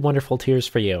 We have 2 wonderful tiers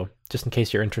for you, just in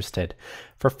case you're interested.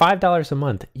 For $5 a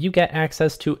month, you get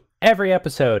access to every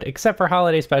episode, except for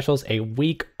holiday specials, a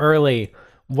week early.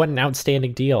 What an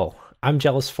outstanding deal. I'm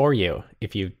jealous for you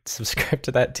if you subscribe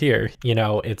to that tier.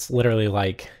 It's literally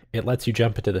like, it lets you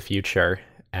jump into the future,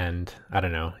 and I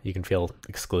don't know, you can feel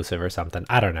exclusive or something.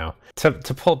 I don't know. To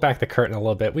pull back the curtain a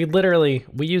little bit, we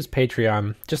use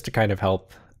Patreon just to kind of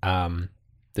help the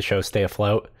show stay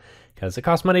afloat, because it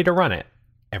costs money to run it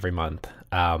every month.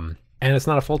 And it's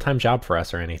not a full-time job for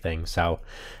us or anything. So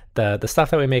the stuff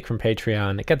that we make from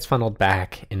Patreon, it gets funneled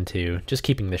back into just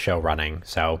keeping the show running.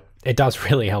 So it does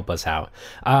really help us out.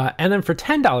 And then for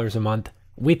 $10 a month,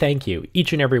 we thank you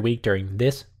each and every week during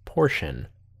this portion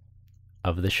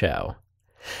of the show.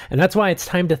 And that's why it's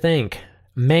time to thank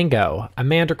Mango,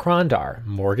 Amanda Krondar,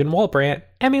 Morgan Walbrandt,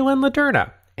 Emmy Lynn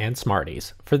Laderna, and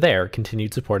Smarties for their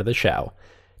continued support of the show.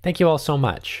 Thank you all so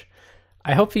much.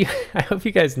 I hope you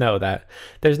guys know that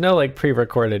there's no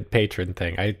pre-recorded patron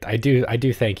thing. I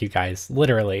do thank you guys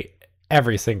literally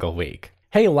every single week.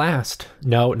 Hey,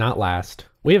 not last.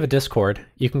 We have a Discord.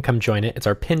 You can come join it. It's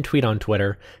our pinned tweet on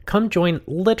Twitter. Come join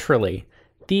literally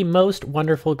the most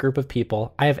wonderful group of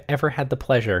people I have ever had the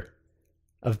pleasure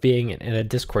of being in a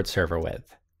Discord server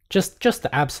with. Just the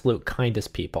absolute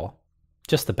kindest people.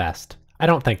 Just the best. I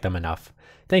don't thank them enough.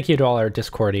 Thank you to all our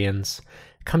Discordians.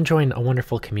 Come join a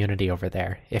wonderful community over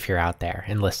there if you're out there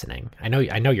and listening. I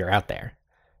know you're out there.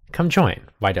 Come join.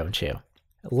 Why don't you?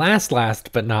 Last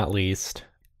but not least,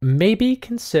 maybe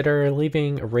consider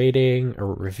leaving a rating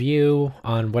or review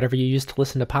on whatever you use to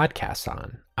listen to podcasts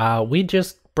on. We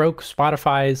just broke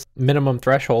Spotify's minimum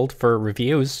threshold for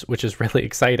reviews, which is really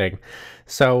exciting.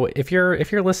 So if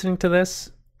you're listening to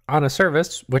this on a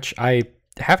service, which I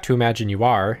have to imagine you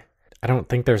are, I don't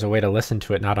think there's a way to listen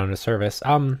to it not on a service.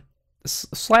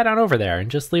 Slide on over there and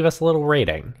just leave us a little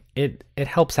rating. It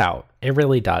helps out. It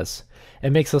really does. It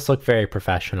makes us look very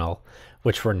professional,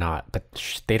 which we're not,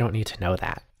 but they don't need to know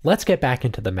that. Let's get back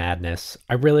into the madness.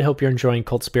 I really hope you're enjoying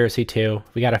Cultspiracy 2.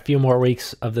 We got a few more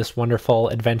weeks of this wonderful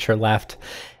adventure left,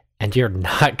 and you're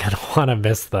not going to want to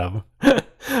miss them.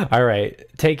 All right,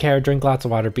 take care, drink lots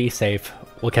of water, be safe.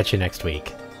 We'll catch you next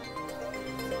week.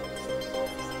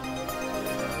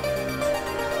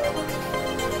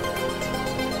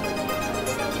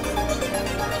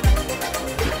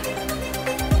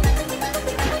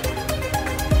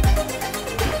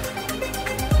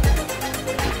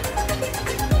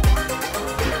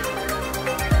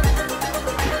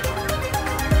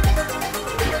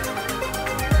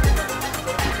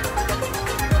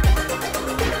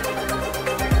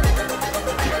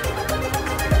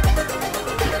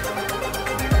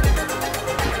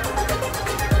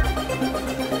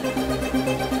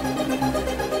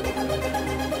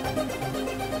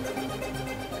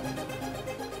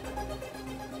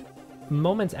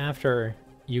 Moments after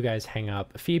you guys hang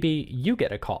up, Phoebe, you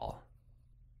get a call.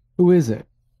 Who is it?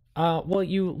 Well,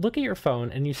 you look at your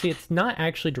phone and you see it's not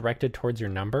actually directed towards your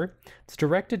number. It's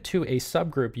directed to a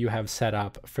subgroup you have set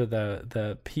up for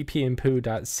the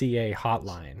ppandpoo.ca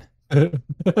hotline.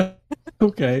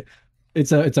 Okay.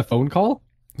 It's a phone call?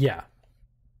 Yeah.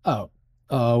 Oh.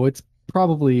 Oh, it's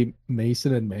probably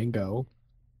Mason and Mango.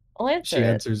 I'll answer She it.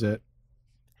 answers it.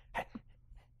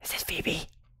 Is this Phoebe?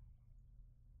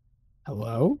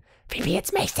 Hello? Phoebe,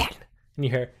 it's Mason. And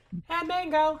you hear, "Hey,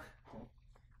 Mango.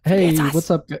 Hey, It's us.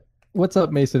 what's up? What's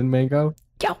up, Mason and Mango?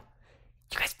 Yo,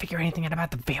 you guys figure anything out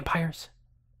about the vampires?"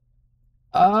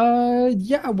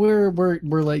 Yeah, we're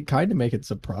like kind of making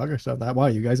some progress on that. Why,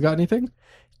 you guys got anything?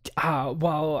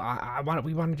 Well,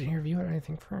 we wanted to hear if you had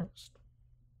anything first.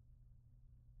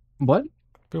 What?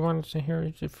 We wanted to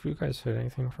hear if you guys had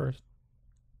anything first.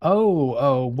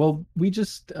 Oh, well, we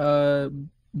just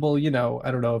well,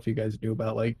 I don't know if you guys knew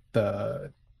about like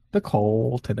the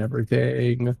cult and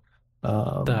everything.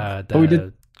 The But we did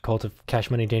the cult of Cash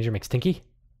Money Danger McStinky?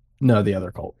 no, the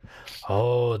other cult.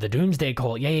 Oh, the Doomsday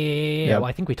Cult. Yeah. Yep. Well,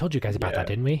 I think we told you guys about Yeah. that,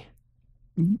 didn't we?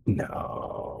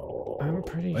 No. I'm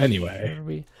pretty Anyway, sure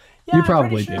we. you I'm pretty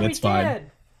probably sure did. we It's fine.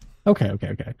 did. Okay.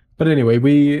 But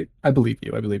anyway, I believe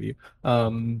you. I believe you.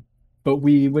 But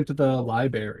we went to the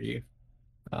library,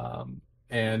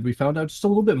 and we found out just a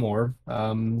little bit more.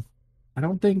 I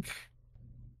don't think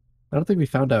we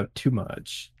found out too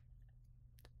much.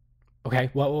 Okay.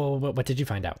 What did you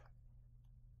find out?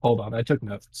 Hold on, I took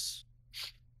notes.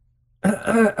 Here's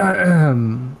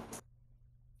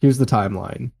the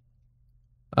timeline.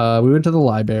 We went to the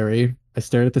library. I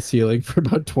stared at the ceiling for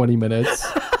about 20 minutes.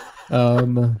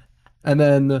 And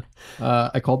then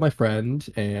I called my friend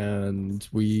and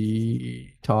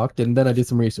we talked, and then I did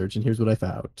some research, and here's what I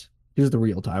found. Here's the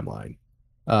real timeline.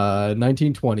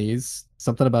 1920s,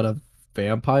 something about a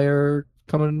vampire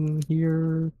coming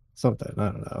here, something, I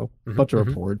don't know. Bunch of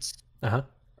reports. Uh-huh.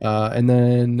 And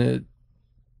then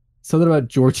something about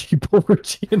Georgie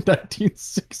Porgy in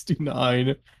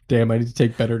 1969. Damn, I need to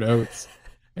take better notes.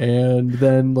 And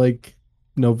then like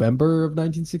November of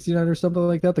 1969 or something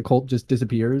like that, the cult just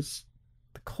disappears.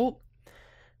 The cult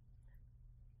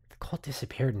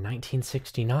disappeared in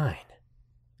 1969.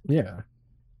 Yeah.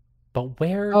 But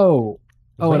where? Oh,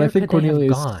 and I think could they have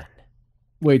Cornelius. gone?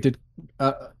 Wait, did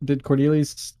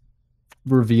Cornelius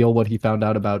reveal what he found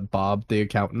out about Bob, the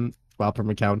accountant, Bob from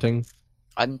accounting?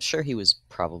 I'm sure he was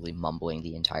probably mumbling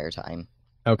the entire time.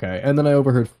 Okay, and then I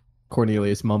overheard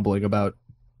Cornelius mumbling about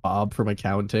Bob from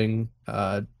accounting.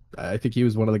 I think he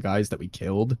was one of the guys that we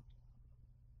killed,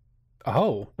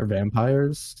 Oh, or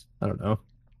vampires. I don't know.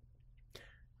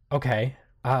 okay.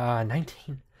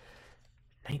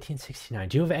 1969.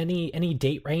 Do you have any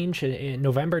date range in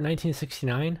November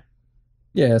 1969?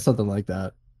 Yeah, something like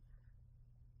that.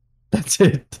 That's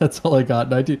it. That's all I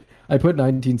got. I put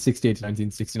 1968 to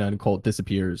 1969 cult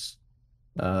disappears.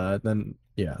 Then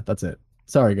yeah, that's it.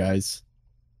 Sorry, guys.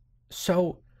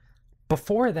 So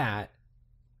before that,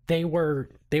 they were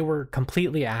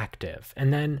completely active,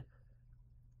 and then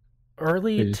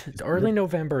early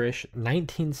November-ish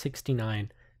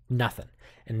 1969, nothing,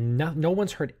 and no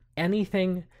one's heard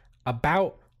anything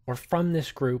about or from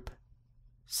this group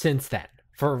since then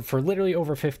for literally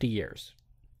over 50 years.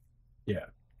 Yeah.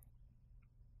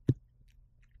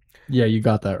 Yeah, you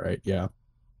got that right. Yeah.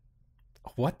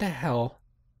 What the hell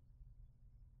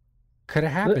could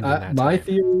have happened in that My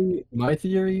time? my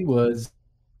theory was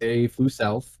they flew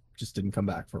south, just didn't come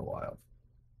back for a while.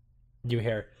 You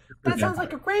hear, that sounds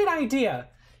like a great idea.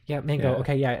 Yeah, Mango. Yeah.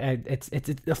 Okay, yeah, it's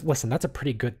listen, that's a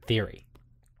pretty good theory.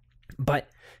 But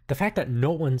the fact that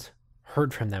no one's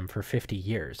heard from them for 50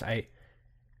 years,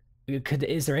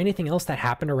 is there anything else that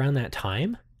happened around that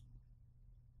time?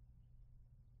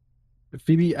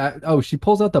 Phoebe, she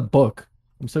pulls out the book.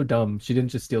 I'm so dumb. She didn't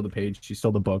just steal the page. She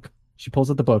stole the book. She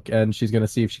pulls out the book and she's gonna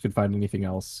see if she could find anything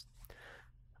else.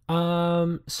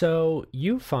 So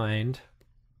you find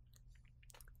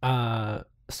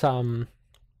some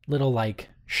little like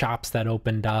shops that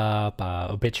opened up,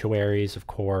 obituaries, of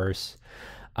course.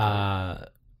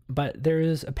 But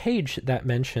there's a page that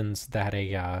mentions that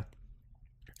a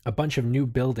bunch of new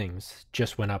buildings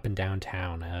just went up in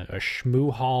downtown. A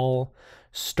Shmoo Hall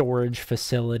storage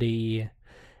facility,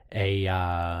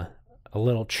 a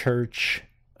little church,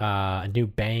 a new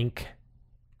bank.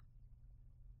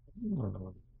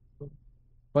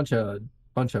 Bunch of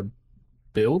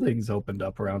buildings opened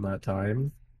up around that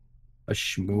time. A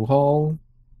Shmoo Hall.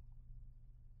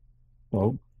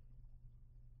 Well,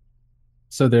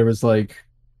 so there was like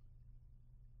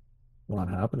a lot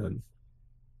happening.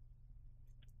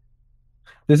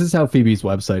 This is how Phoebe's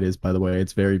website is, by the way.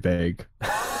 It's very vague.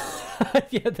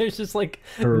 Yeah, there's just like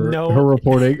her no. her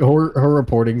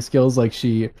reporting skills. Like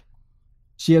she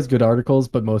has good articles,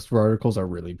 but most of her articles are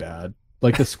really bad.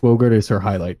 Like the Squogert is her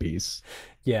highlight piece.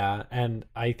 Yeah, and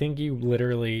I think you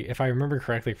literally, if I remember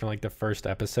correctly from like the first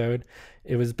episode,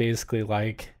 it was basically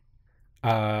like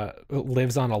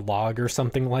lives on a log or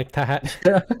something like that.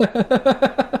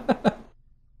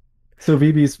 So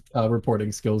Phoebe's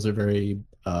reporting skills are very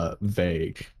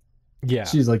vague. Yeah.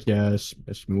 She's like, yeah,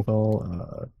 Shmuel,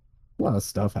 a lot of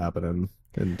stuff happening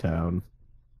in town.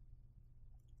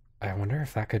 I wonder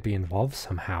if that could be involved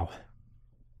somehow.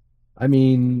 I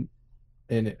mean,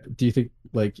 and do you think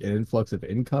like an influx of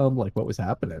income, like what was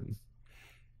happening?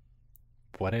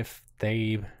 What if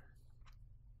they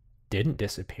didn't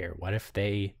disappear? What if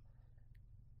they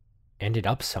ended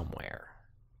up somewhere?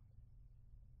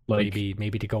 Like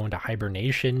Maybe to go into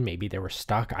hibernation, maybe they were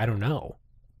stuck, I don't know.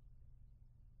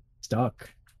 stuck,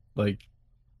 like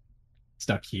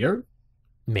stuck here?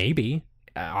 Maybe.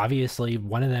 Obviously,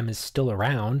 one of them is still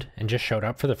around and just showed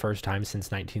up for the first time since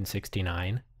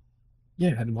 1969.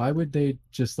 Yeah, and why would they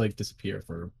just like disappear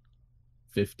for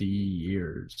 50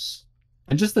 years?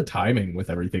 And just the timing with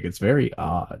everything, it's very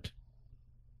odd.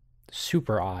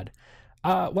 Super odd.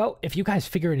 Well, if you guys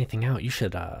figure anything out, you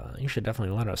should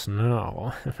definitely let us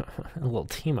know. A little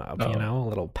team up, Oh. a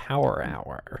little power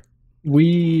hour.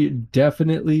 We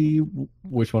definitely.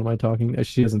 Which one am I talking?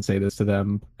 She doesn't say this to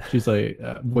them. She's like,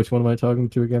 which one am I talking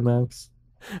to again, Max?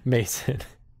 Mason.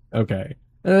 Okay.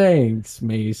 Thanks,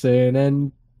 Mason,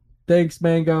 and thanks,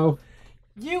 Mango.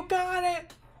 You got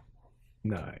it.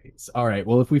 Nice. All right.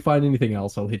 Well, if we find anything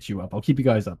else, I'll hit you up. I'll keep you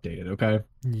guys updated, okay?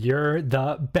 You're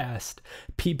the best.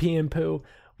 PP and Pooh,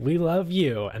 we love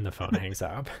you. And the phone hangs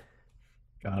up.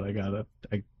 God, I got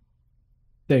it.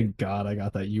 Thank God I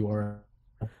got that URL.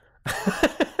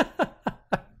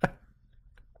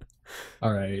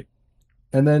 All right.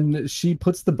 And then she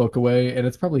puts the book away, and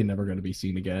it's probably never going to be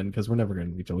seen again because we're never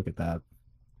going to need to look at that.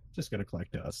 Just going to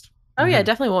collect dust. Oh yeah,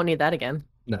 definitely won't need that again.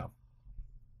 No.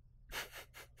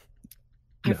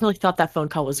 I No. really thought that phone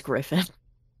call was Griffin.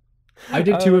 I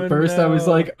did too Oh, at first. I was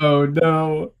no. like, oh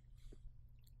no.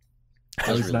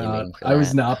 I was really waiting for I was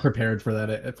that. not prepared for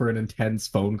that, for an intense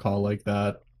phone call like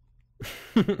that.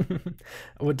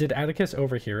 Well, did Atticus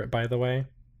overhear it, by the way?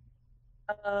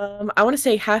 I want to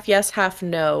say half yes, half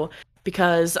no,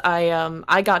 because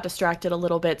I got distracted a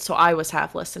little bit, so I was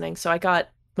half listening, so I got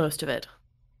most of it.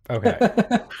 Okay.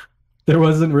 There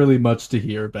wasn't really much to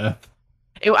hear, Beth.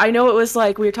 I know it was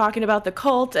like we were talking about the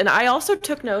cult, and I also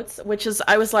took notes, which is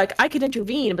I was like I could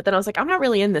intervene, but then I was like I'm not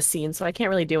really in this scene, so I can't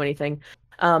really do anything.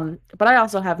 But I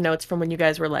also have notes from when you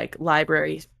guys were like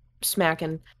library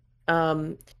smacking.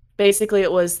 Basically,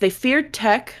 it was they feared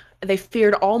tech, they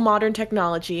feared all modern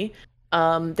technology.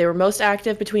 They were most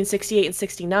active between 68 and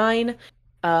 69.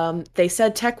 They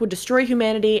said tech would destroy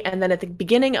humanity, and then at the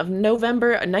beginning of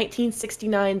November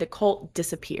 1969, the cult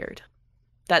disappeared.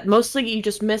 That mostly you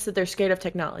just miss that they're scared of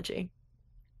technology.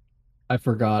 I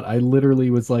forgot. I literally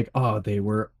was like, oh, they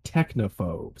were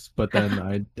technophobes. But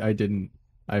then I didn't.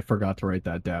 I forgot to write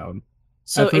that down.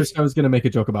 So At first, I was going to make a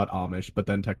joke about Amish, but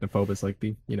then technophobe is like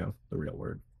the real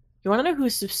word. you want to know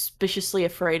who's suspiciously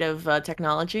afraid of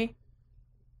technology?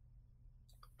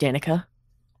 Danica.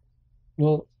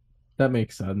 Well, that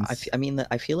makes sense. I mean,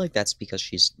 I feel like that's because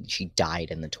she died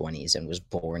in the 20s and was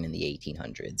born in the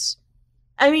 1800s.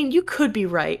 I mean, you could be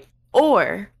right.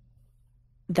 Or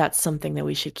that's something that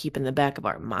we should keep in the back of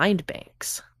our mind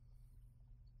banks.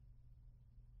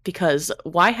 Because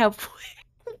why have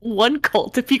one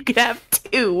cult if you could have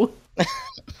two?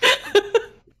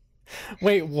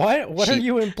 Wait, what? What are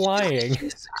you implying? She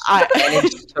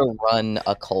managed to run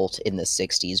a cult in the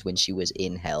 60s when she was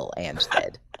in hell and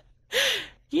dead.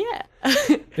 Yeah.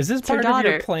 Is this It's her part of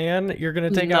your daughter. plan? You're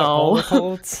going to take out all the No.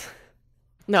 cults?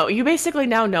 No, you basically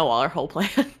now know our whole plan.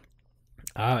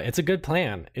 It's a good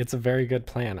plan. It's a very good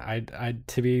plan.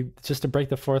 Just to break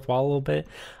the fourth wall a little bit,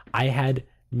 I had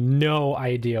no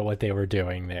idea what they were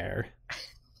doing there.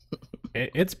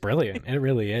 It's brilliant. It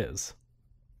really is.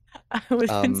 I was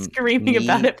been screaming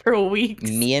about it for weeks.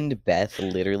 Me and Beth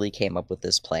literally came up with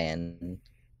this plan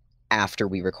after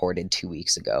we recorded 2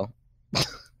 weeks ago.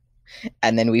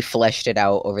 And then we fleshed it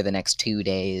out over the next 2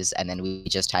 days, and then we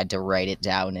just had to write it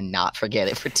down and not forget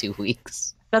it for 2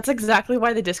 weeks. That's exactly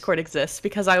why the Discord exists,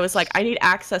 because I was like, I need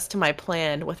access to my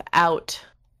plan without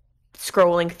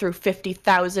scrolling through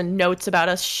 50,000 notes about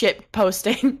us shit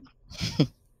posting.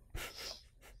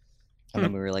 And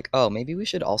then we were like, oh, maybe we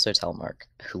should also tell Mark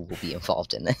who will be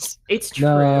involved in this. It's true.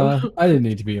 Nah, I didn't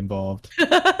need to be involved.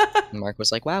 And Mark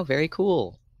was like, wow, very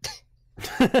cool.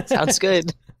 Sounds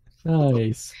good.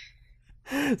 Nice.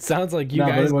 Sounds like you No,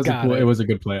 but guys it was got cool. it. It was a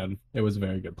good plan. It was a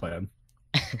very good plan.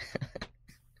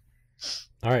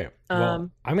 All right. Well,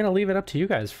 I'm gonna leave it up to you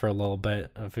guys for a little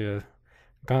bit. If you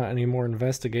got any more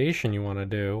investigation you want to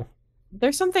do.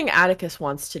 There's something Atticus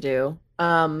wants to do.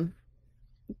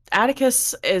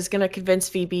 Atticus is gonna convince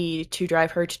Phoebe to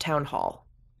drive her to town hall.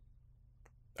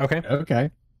 Okay.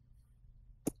 Okay.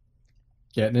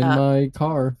 Getting in my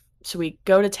car. So we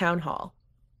go to town hall.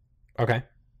 Okay.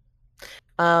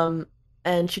 And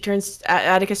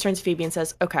Atticus turns to Phoebe and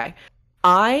says, "Okay,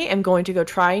 I am going to go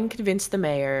try and convince the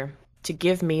mayor to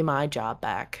give me my job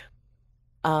back.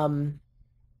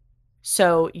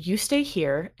 So you stay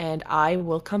here, and I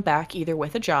will come back either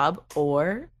with a job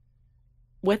or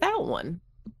without one."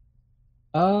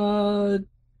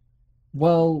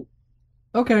 Well,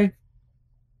 okay.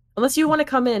 Unless you want to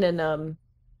come in and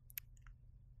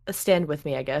stand with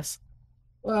me, I guess.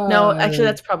 No, actually,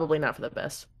 that's probably not for the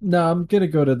best. No, I'm gonna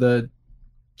go to the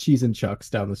Cheese and Chucks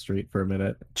down the street for a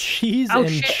minute. Cheese Oh,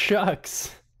 and shit.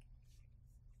 Chucks.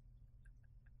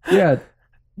 Yeah,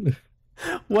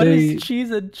 What They- is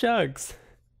cheese and chucks?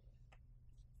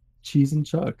 Cheese and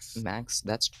Chucks. Max,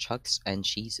 that's Chucks and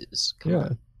cheeses. Come Yeah.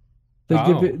 on. They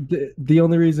Oh. give it the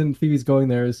only reason Phoebe's going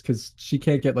there is because she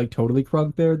can't get like totally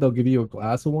crunk there. They'll give you a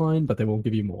glass of wine, but they won't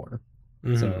give you more.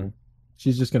 Mhm. So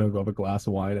she's just gonna go have a glass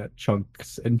of wine at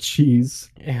Chunks and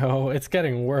Cheese. Ew, it's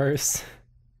getting worse.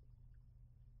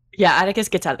 Yeah, Atticus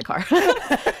gets out of the car.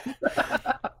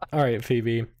 All right,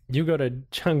 Phoebe, you go to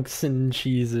Chunks and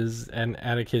Cheeses, and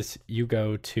Atticus, you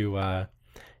go to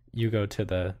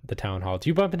the town hall. Do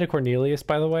you bump into Cornelius,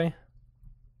 by the way?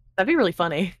 That'd be really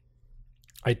funny.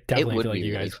 I definitely would feel like be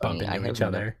you really guys bump funny. into each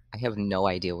other. I have no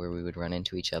idea where we would run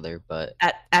into each other, but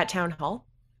At town hall?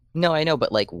 no, I know,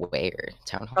 but like where?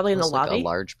 Town hall Probably in the is like lobby? a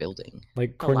large building.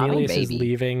 Like A lobby? Cornelius is Maybe.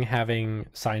 leaving, having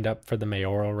signed up for the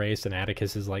mayoral race, and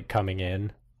Atticus is like coming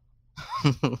in.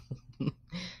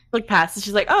 Like passes,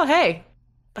 she's like, "Oh, hey.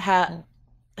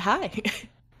 Hi."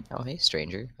 Oh, hey,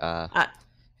 stranger.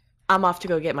 I'm off to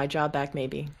go get my job back,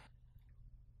 maybe.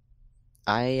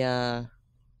 I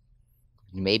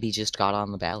maybe just got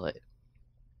on the ballot.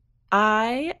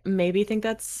 I maybe think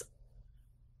that's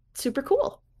super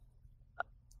cool.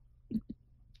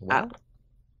 Well,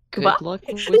 good goodbye. luck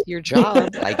with your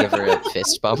job. I give her a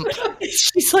fist bump.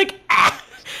 She's like, "Ah!"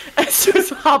 and starts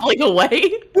hobbling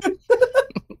away.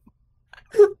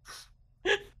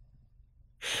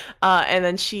 And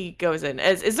then she goes in.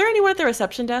 Is there anyone at the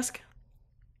reception desk?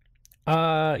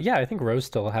 Yeah, I think Rose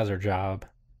still has her job.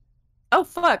 Oh,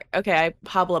 fuck. Okay, I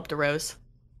hobble up to Rose.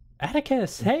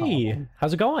 Atticus, hey,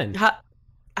 how's it going?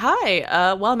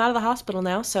 Hi. Well, I'm out of the hospital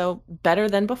now, so better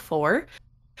than before.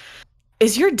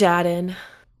 Is your dad in?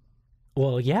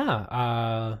 Well, yeah,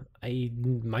 I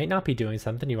might not be doing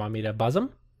something. You want me to buzz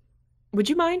him? Would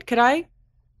you mind? Could I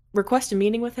request a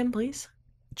meeting with him, please?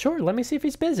 Sure, let me see if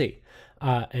he's busy.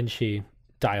 And she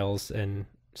dials and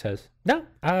says, no,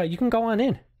 you can go on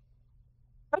in.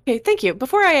 Okay, thank you.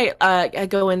 Before I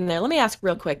go in there, let me ask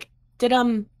real quick. Did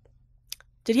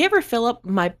he ever fill up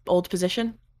my old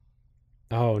position?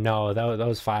 Oh, no,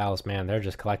 those files, man, they're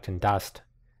just collecting dust.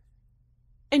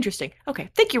 Interesting. Okay,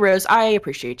 thank you, Rose. I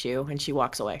appreciate you. And she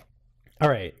walks away. All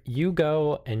right, you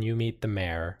go and you meet the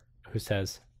mayor, who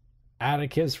says,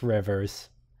 Atticus Rivers,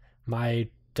 my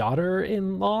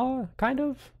daughter-in-law, kind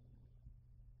of?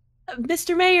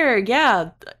 Mr. Mayor,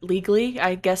 yeah, legally,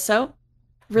 I guess so.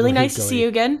 Really nice to see Legally. you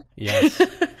again. Yes,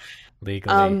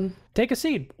 legally. Take a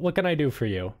seat. What can I do for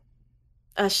you?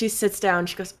 She sits down.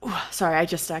 She goes, "Oh, sorry, I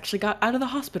just actually got out of the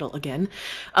hospital again."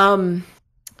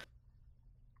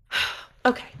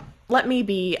 Okay, let me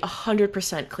be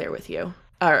 100% clear with you,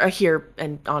 or here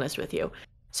and honest with you.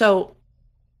 So,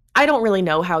 I don't really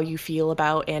know how you feel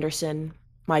about Anderson,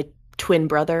 my twin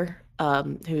brother,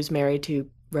 who's married to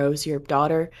Rose, your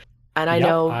daughter. And I Yep,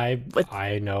 know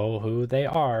I know who they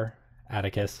are,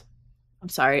 Atticus. I'm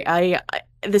sorry. I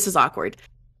this is awkward.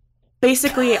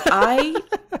 Basically, I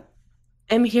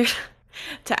am here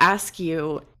to ask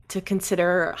you to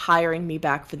consider hiring me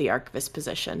back for the archivist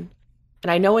position.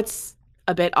 And I know it's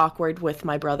a bit awkward with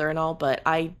my brother and all, but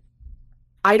I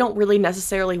don't really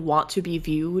necessarily want to be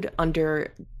viewed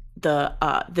under the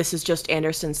this is just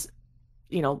Anderson's,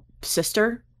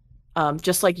 sister.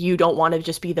 Just like you don't want to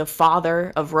just be the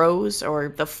father of Rose or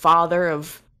the father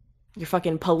of your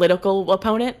fucking political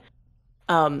opponent.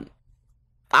 I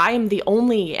am the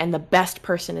only and the best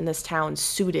person in this town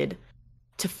suited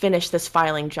to finish this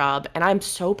filing job, and I'm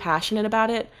so passionate about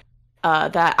it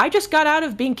that I just got out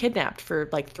of being kidnapped for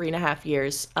like 3.5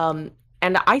 years, and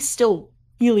I still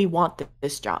really want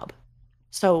this job.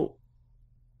 So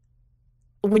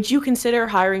would you consider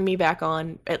hiring me back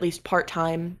on at least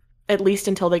part-time, at least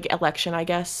until the election, I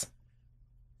guess?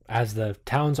 As the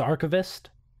town's archivist,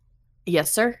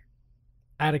 Yes, sir.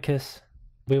 Atticus,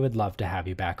 we would love to have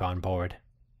you back on board.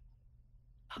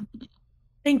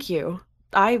 Thank you.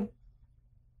 I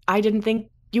didn't think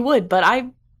you would, but I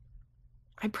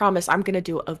promise I'm gonna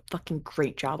do a fucking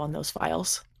great job on those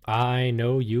files. I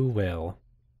know you will.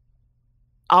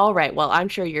 All right, well, I'm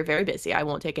sure you're very busy. I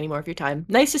won't take any more of your time.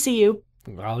 Nice to see you.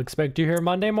 I'll expect you here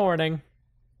Monday morning.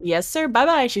 Yes, sir.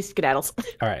 Bye-bye. She skedaddles.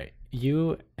 All right,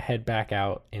 you head back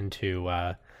out into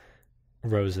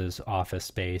Rose's office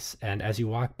space, and as you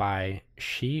walk by,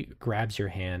 she grabs your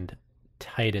hand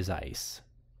tight as ice.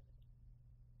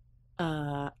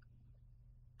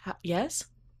 Yes?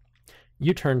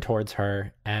 You turn towards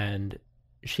her, and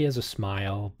she has a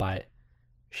smile, but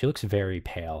she looks very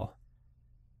pale.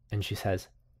 And she says,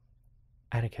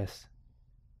 Atticus,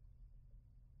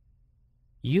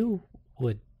 you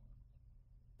would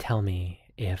tell me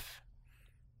if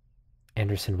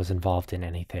Anderson was involved in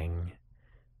anything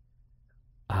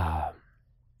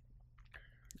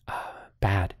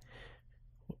bad.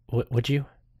 Would you?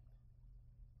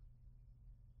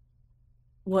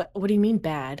 What do you mean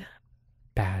bad?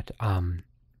 Bad,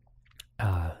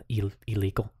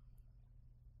 illegal?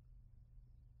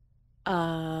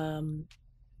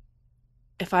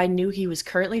 If I knew he was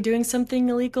currently doing something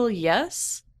illegal,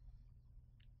 yes.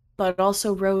 But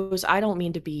also, Rose, I don't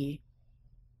mean to be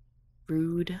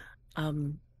rude.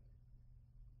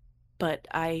 But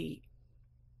I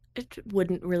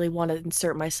wouldn't really want to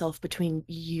insert myself between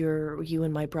you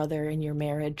and my brother and your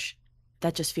marriage.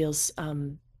 That just feels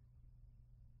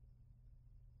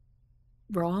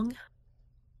wrong.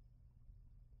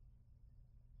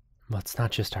 Well, it's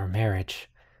not just our marriage.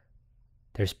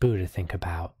 There's Boo to think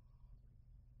about.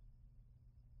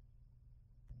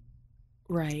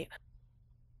 Right.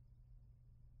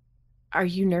 Are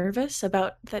you nervous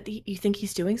about that? You think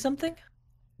he's doing something?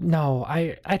 No,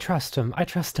 I trust him. I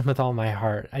trust him with all my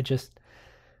heart.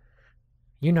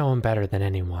 You know him better than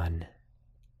anyone.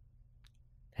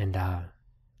 And, I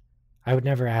would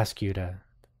never ask you to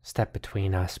step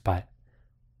between us, but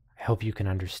I hope you can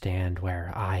understand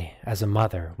where I, as a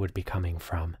mother, would be coming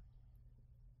from.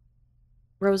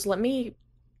 Rose, let me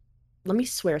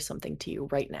swear something to you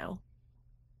right now.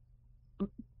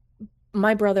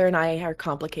 My brother and I are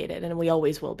complicated, and we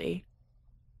always will be.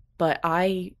 But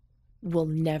I will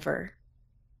never,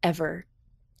 ever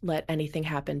let anything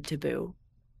happen to Boo.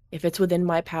 If it's within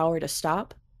my power to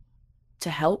stop, to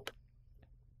help.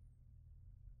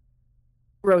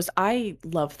 Rose, I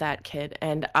love that kid,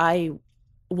 and I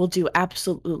will do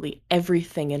absolutely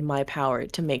everything in my power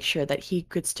to make sure that he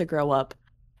gets to grow up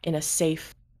in a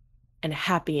safe and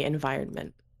happy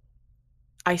environment.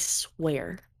 I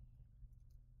swear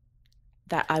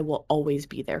that I will always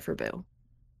be there for Boo.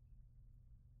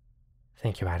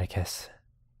 Thank you, Atticus.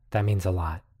 That means a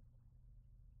lot.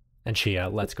 And she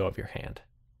lets go of your hand.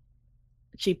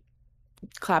 She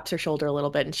claps her shoulder a little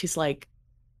bit, and she's like,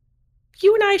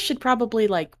 you and I should probably,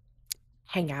 like,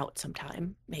 hang out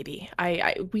sometime, maybe.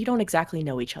 We don't exactly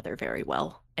know each other very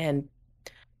well, and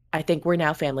I think we're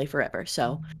now family forever,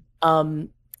 so,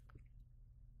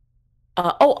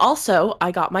 also,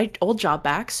 I got my old job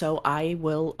back, so I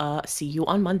will see you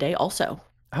on Monday also.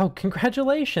 Oh,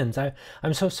 congratulations.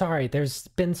 I'm so sorry. There's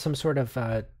been some sort of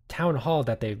town hall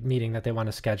meeting that they want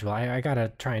to schedule. I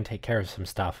gotta try and take care of some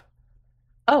stuff.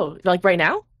 Oh, like right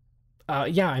now?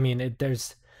 Yeah, I mean,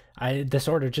 this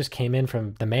order just came in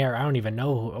from the mayor. I don't even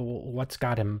know what's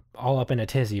got him all up in a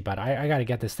tizzy, but I gotta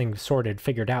get this thing sorted,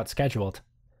 figured out, scheduled.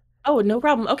 Oh, no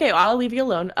problem. Okay, I'll leave you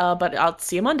alone, but I'll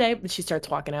see you Monday. She starts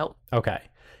walking out. Okay,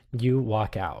 you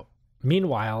walk out.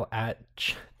 Meanwhile, at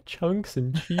Chunks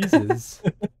and Cheeses.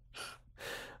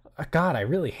 God, I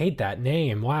really hate that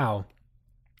name. Wow.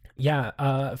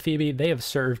 Yeah, Phoebe, they have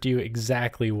served you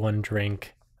exactly one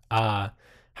drink. How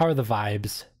are the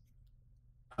vibes?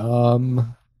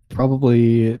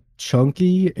 Probably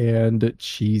chunky and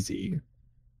cheesy.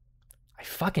 I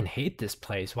fucking hate this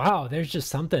place. Wow, there's just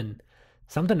something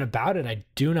about it I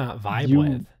do not vibe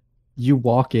with. You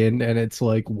walk in and it's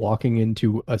like walking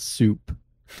into a soup.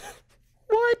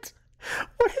 What?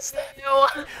 What is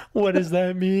that? What does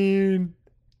that mean?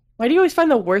 Why do you always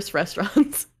find the worst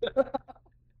restaurants?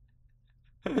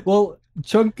 Well,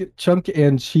 Chunk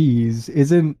and Cheese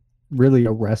isn't really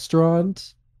a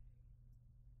restaurant,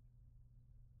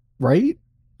 right?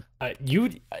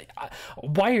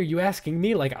 Why are you asking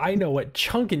me like I know what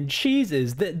Chunk and Cheese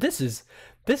is? This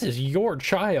is your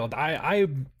child.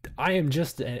 I am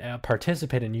just a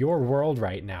participant in your world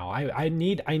right now. I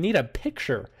need a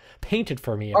picture painted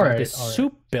for me about this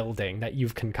soup building that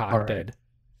you've concocted.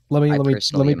 Let me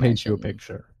personally paint you a imagine-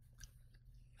 picture.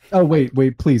 Oh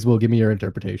wait, please, Will, give me your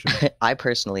interpretation. I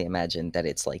personally imagine that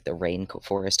it's like the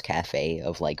Rainforest Cafe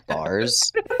of like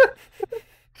bars.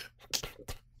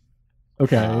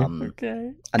 Okay.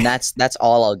 Okay. And that's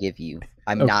all I'll give you.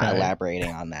 I'm not Okay.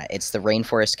 elaborating on that. It's the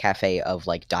Rainforest Cafe of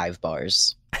like dive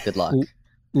bars. Good luck.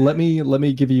 Let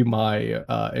me give you my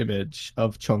image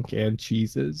of chunk and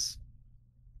cheeses.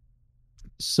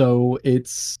 So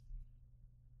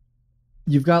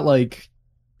you've got like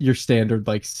your standard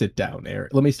like sit down area.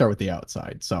 Let me start with the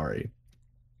outside. Sorry.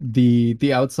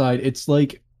 The outside, it's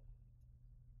like,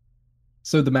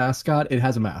 so the mascot, it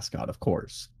has a mascot, of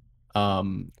course.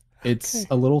 It's Okay.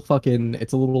 a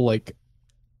little like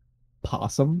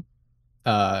possum.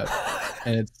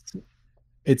 And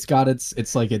it's got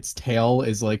it's like its tail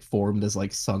is like formed as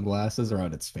like sunglasses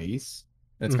around its face.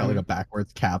 And it's got like a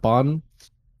backwards cap on.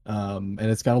 And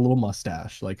it's got a little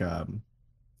mustache, like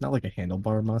not like a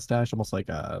handlebar mustache, almost like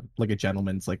a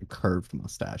gentleman's like a curved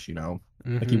mustache, you know?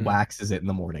 Like he waxes it in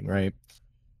the morning, right?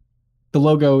 The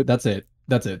logo, that's it.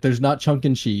 That's it. There's not chunk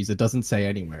and cheese. It doesn't say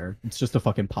anywhere. It's just a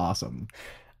fucking possum.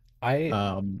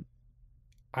 I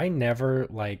never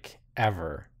like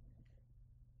ever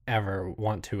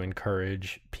want to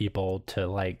encourage people to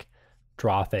like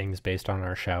draw things based on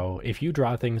our show. If you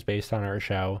draw things based on our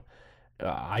show,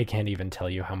 I can't even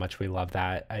tell you how much we love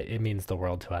that. It means the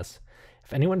world to us.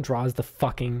 If anyone draws the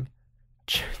fucking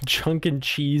chunk and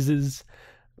cheese's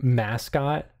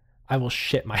mascot, I will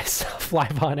shit myself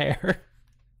live on air.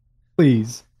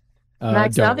 Please.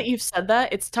 Max, now don't. that you've said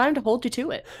that, it's time to hold you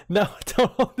to it. No,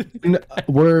 don't.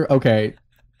 We're okay.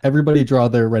 Everybody draw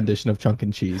their rendition of chunk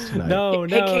and cheese tonight. No,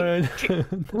 Hey, no.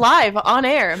 Live on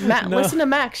air. No. Listen to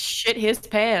Max shit his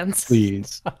pants.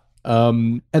 Please.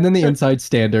 And then the inside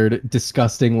standard,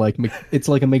 disgusting, like it's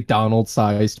like a McDonald's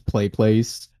sized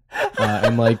place,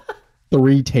 and like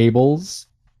 3 tables.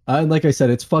 And like I said,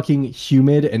 it's fucking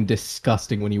humid and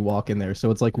disgusting when you walk in there.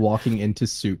 So it's like walking into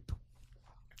soup.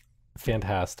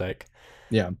 Fantastic.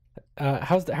 Yeah.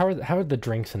 How are the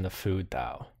drinks and the food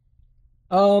though?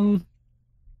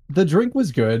 The drink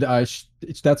was good.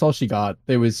 That's all she got.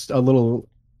 It was a little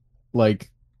like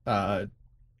not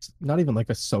even like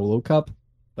a solo cup,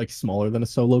 like smaller than a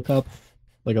solo cup,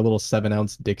 like a little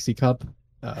 7-ounce Dixie cup,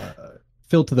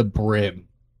 filled to the brim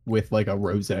with like a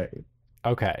rosé.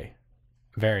 Okay.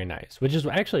 Very nice. Which is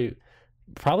actually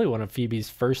probably one of Phoebe's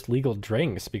first legal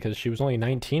drinks because she was only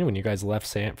 19 when you guys left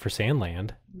for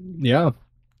Sandland. Yeah.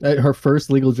 Her first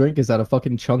legal drink is out of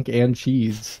fucking chunk and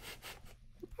cheese.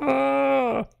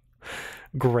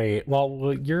 Great.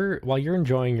 While you're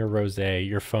enjoying your rosé,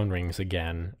 your phone rings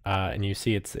again, and you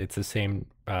see it's the same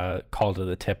call to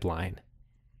the tip line.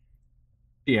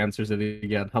 He answers it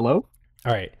again. Hello?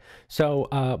 All right. So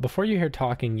before you hear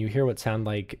talking, you hear what sound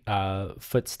like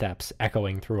footsteps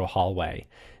echoing through a hallway.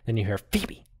 Then you hear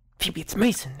Phoebe, it's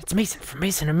Mason. It's Mason from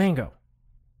Mason and Mango.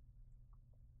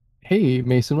 Hey,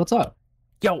 Mason, what's up?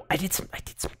 Yo, I did some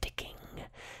digging.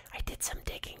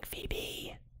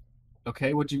 Phoebe.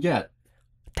 Okay, what'd you get?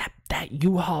 That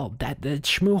U-Haul, the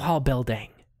Shmoo Hall building.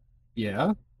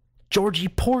 Yeah? Georgie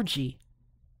Porgy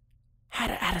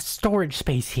had a storage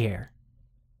space here.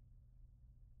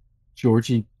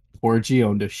 Georgie Porgy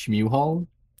owned a Shmoo Hall?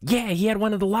 Yeah, he had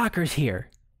one of the lockers here.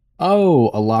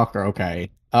 Oh, a locker, okay.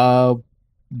 How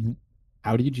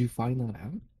did you find that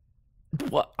out?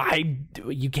 Well,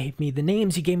 you gave me the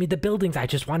names, you gave me the buildings. I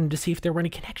just wanted to see if there were any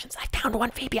connections. I found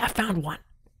one, Phoebe. I found one.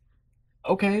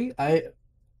 Okay,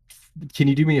 can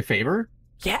you do me a favor?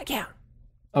 Yeah.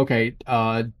 Okay,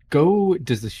 find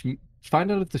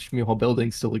out if the Shmoo Hall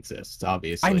building still exists,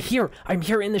 obviously. I'm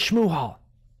here in the Shmoo Hall.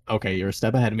 Okay, you're a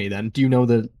step ahead of me then. Do you know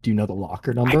the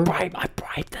locker number? I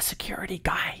bribed the security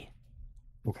guy.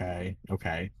 Okay.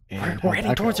 And we're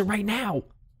heading towards it right now.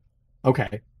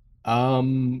 Okay.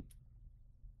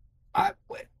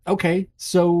 Okay,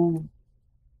 so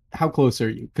how close are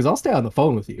you? Because I'll stay on the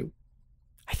phone with you.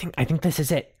 I think this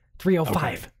is it.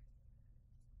 305.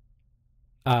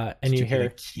 Okay. And you hear a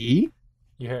key?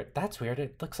 You hear, that's weird.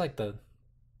 It looks like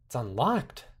it's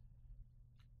unlocked.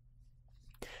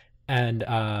 And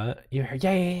you hear,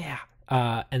 yeah.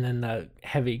 And then the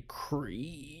heavy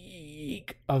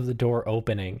creak of the door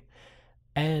opening.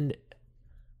 And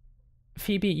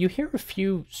Phoebe, you hear a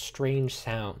few strange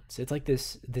sounds. It's like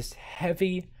this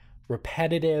heavy,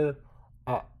 repetitive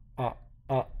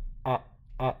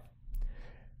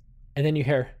and then you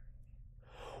hear,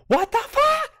 what the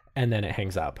fuck? And then it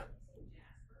hangs up.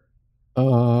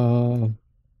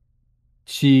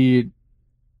 She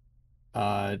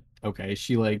Okay.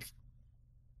 She like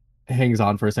hangs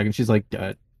on for a second. She's like,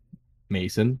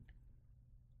 Mason.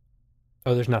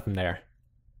 Oh, there's nothing there.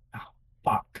 Oh,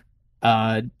 fuck.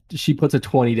 She puts a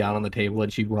 20 down on the table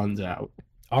and she runs out.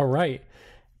 All right.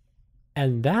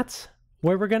 And that's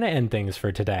where we're going to end things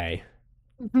for today.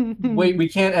 Wait, we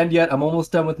can't end yet. I'm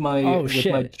almost done with my Oh, my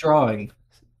shit. drawing.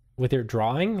 With your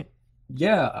drawing?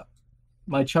 Yeah,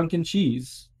 my chunk and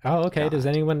cheese. Oh, okay. Does God.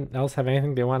 anyone else have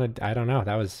anything they want to? I don't know.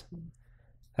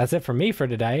 That's it for me for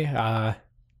today.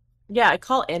 Yeah, I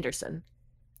call Anderson.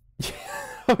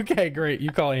 Okay, great.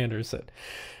 You call Anderson.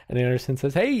 And Anderson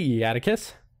says, "Hey,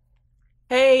 Atticus."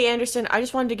 Hey, Anderson, I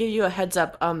just wanted to give you a heads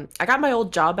up. I got my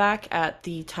old job back at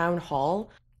the town hall.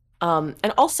 And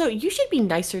also, you should be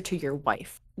nicer to your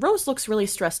wife. Rose looks really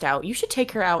stressed out. You should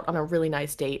take her out on a really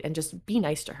nice date and just be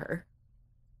nice to her.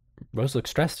 Rose looks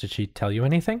stressed. Did she tell you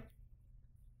anything?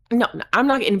 No, I'm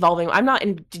not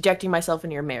injecting myself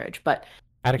into your marriage, but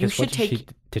Atticus, you what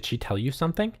should did she tell you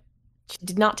something? she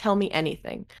did not tell me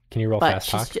anything. Can you roll But fast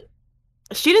talk?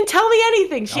 she didn't tell me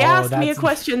anything. She Oh, asked me a that's-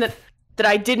 question that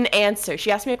I didn't answer.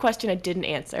 She asked me a question I didn't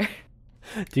answer.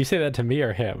 Do you say that to me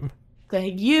or him?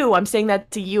 I'm saying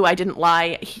that to you. I didn't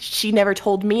lie. She never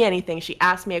told me anything. She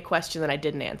asked me a question that I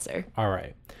didn't answer. All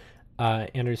right.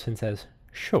 Anderson says,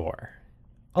 "Sure.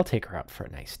 I'll take her out for a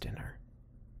nice dinner."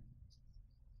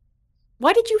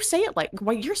 Why did you say it like?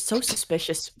 Why you're so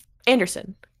suspicious,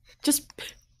 Anderson? Just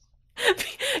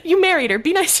you married her.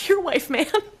 Be nice to your wife, man.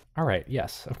 All right.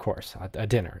 Yes, of course. A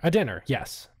dinner. A dinner.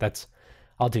 Yes.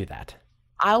 I'll do that.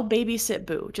 I'll babysit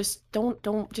Boo. Just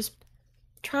don't just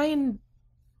try and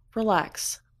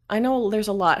relax. I know there's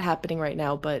a lot happening right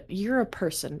now, but you're a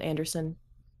person, Anderson.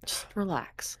 Just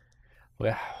relax.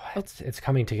 Well, it's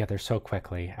coming together so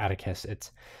quickly, Atticus.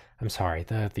 I'm sorry.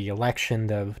 The election,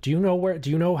 do you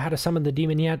know how to summon the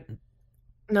demon yet?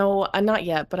 No, not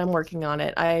yet, but I'm working on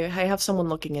it. I have someone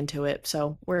looking into it,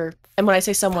 so and when I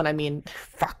say someone, I mean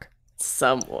Fuck.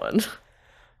 someone.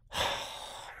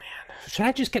 Oh, man. Should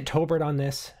I just get Tobert on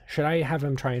this? Should I have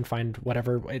him try and find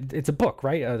whatever? It's a book,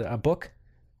 right? A book?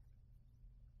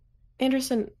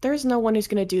 Anderson, there's no one who's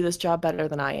going to do this job better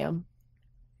than I am.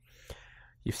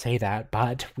 You say that,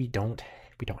 but we don't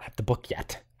have the book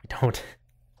yet. We don't.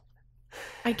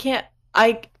 I can't.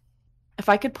 If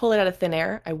I could pull it out of thin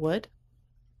air, I would.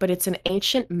 But it's an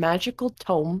ancient magical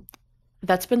tome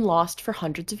that's been lost for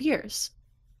hundreds of years.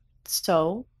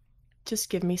 So,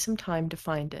 just give me some time to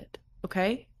find it,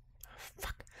 okay?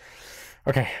 Fuck.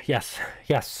 Okay, yes,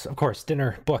 of course.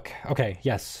 Dinner, book. Okay,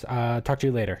 yes. Talk to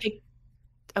you later.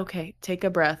 Okay, take a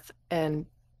breath and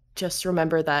just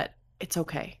remember that it's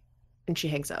okay. And she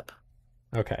hangs up.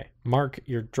 Okay. Mark,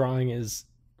 your drawing is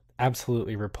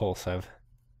absolutely repulsive.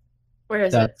 Where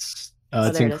is That's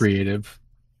it's there in it is. creative.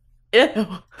 it?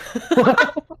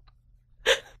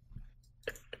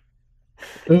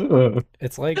 Ew.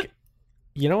 It's like,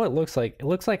 you know what it looks like? It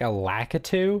looks like a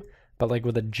Lakitu, but like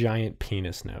with a giant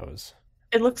penis nose.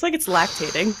 It looks like it's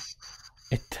lactating.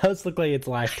 It does look like it's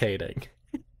lactating.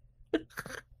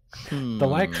 Hmm. The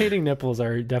lactating nipples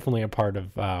are definitely a part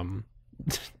of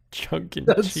chunk and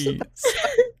That's- cheese.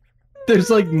 There's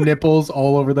like nipples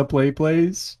all over the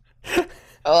place.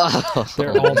 Oh,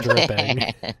 They're all man.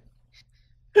 dripping.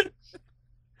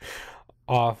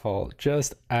 Awful.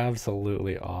 Just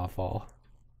absolutely awful.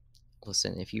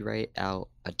 Listen, if you write out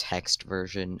a text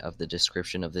version of the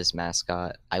description of this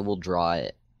mascot, I will draw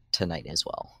it tonight as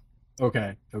well.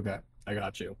 Okay, I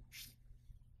got you.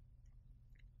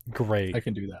 Great. I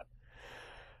can do that.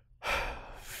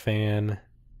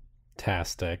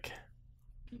 Fantastic.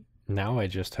 Now I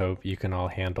just hope you can all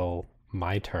handle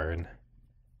my turn.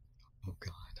 Oh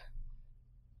god.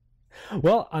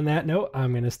 Well, on that note,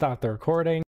 I'm going to stop the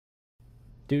recording.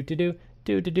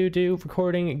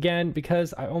 Recording again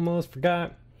because I almost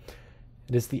forgot.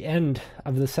 It is the end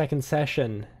of the second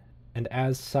session, and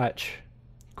as such,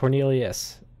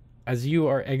 Cornelius, as you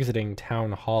are exiting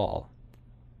Town Hall,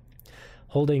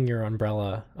 holding your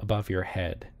umbrella above your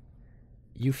head,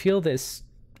 you feel this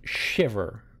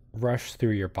shiver rush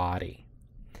through your body.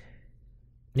 And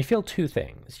you feel two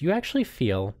things. You actually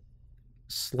feel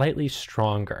slightly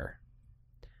stronger,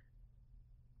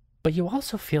 but you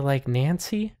also feel like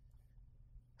Nancy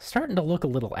starting to look a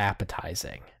little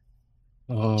appetizing.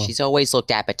 Oh, She's always looked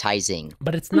appetizing.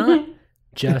 But it's not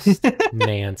just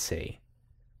Nancy.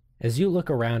 As you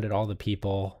look around at all the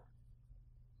people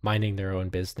minding their own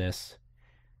business,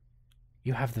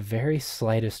 you have the very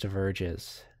slightest of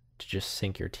urges to just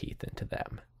sink your teeth into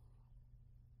them.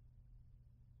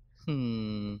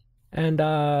 And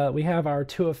we have our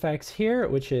two effects here,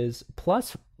 which is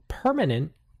plus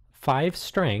permanent 5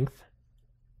 strength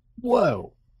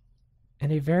whoa.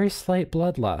 and a very slight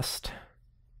bloodlust.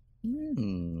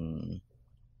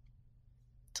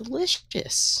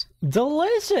 Delicious.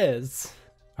 Delicious!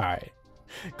 Alright.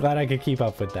 Glad I could keep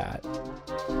up with that.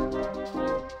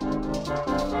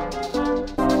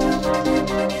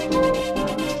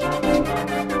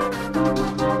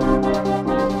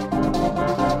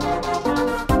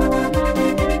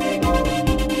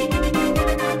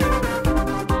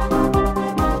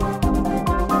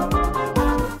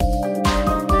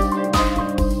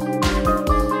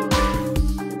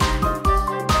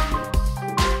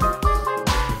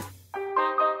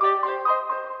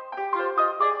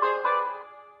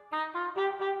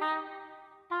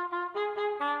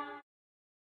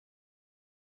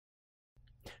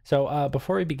 So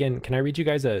before we begin, can I read you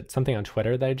guys something on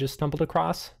Twitter that I just stumbled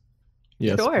across?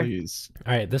 Yes, Sure. please.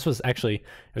 All right, this was actually, it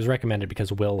was recommended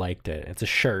because Will liked it. It's a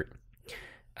shirt,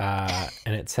 and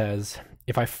it says,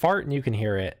 "If I fart and you can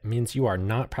hear it, it means you are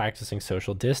not practicing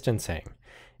social distancing.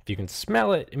 If you can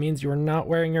smell it, it means you are not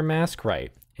wearing your mask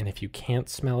right. And if you can't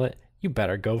smell it, you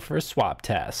better go for a swab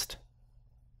test."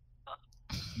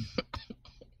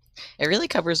 It really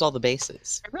covers all the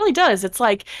bases. It really does. It's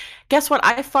like, guess what?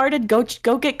 I farted. Go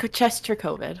get Chester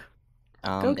COVID.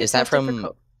 Go get Is that tested for from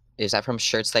COVID. is that from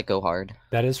Shirts That Go Hard?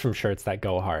 That is from Shirts That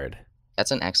Go Hard. That's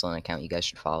an excellent account. You guys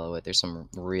should follow it. There's some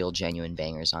real genuine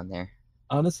bangers on there.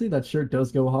 Honestly, that shirt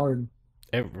does go hard.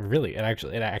 It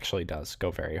actually does go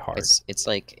very hard.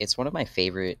 It's one of my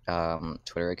favorite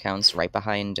Twitter accounts, right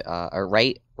behind or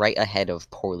right ahead of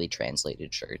poorly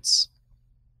translated shirts.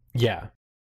 Yeah.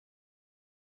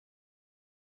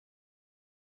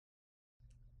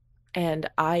 And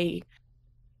I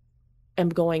am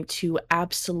going to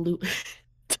absolutely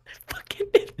fucking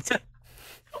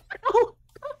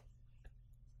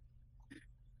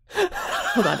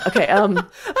Hold on. Okay.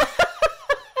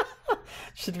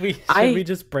 Should we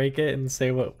just break it and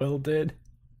say what Will did?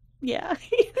 Yeah.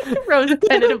 Rose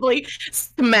tentatively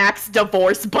smacks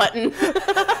divorce button.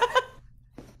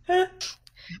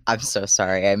 I'm so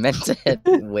sorry. I meant to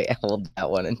hold that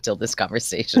one until this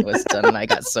conversation was done, and I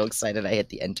got so excited I hit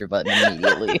the enter button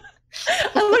immediately.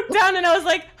 I looked down and I was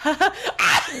like,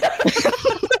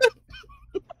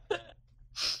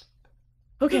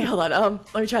 okay, hold on.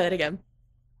 Let me try that again.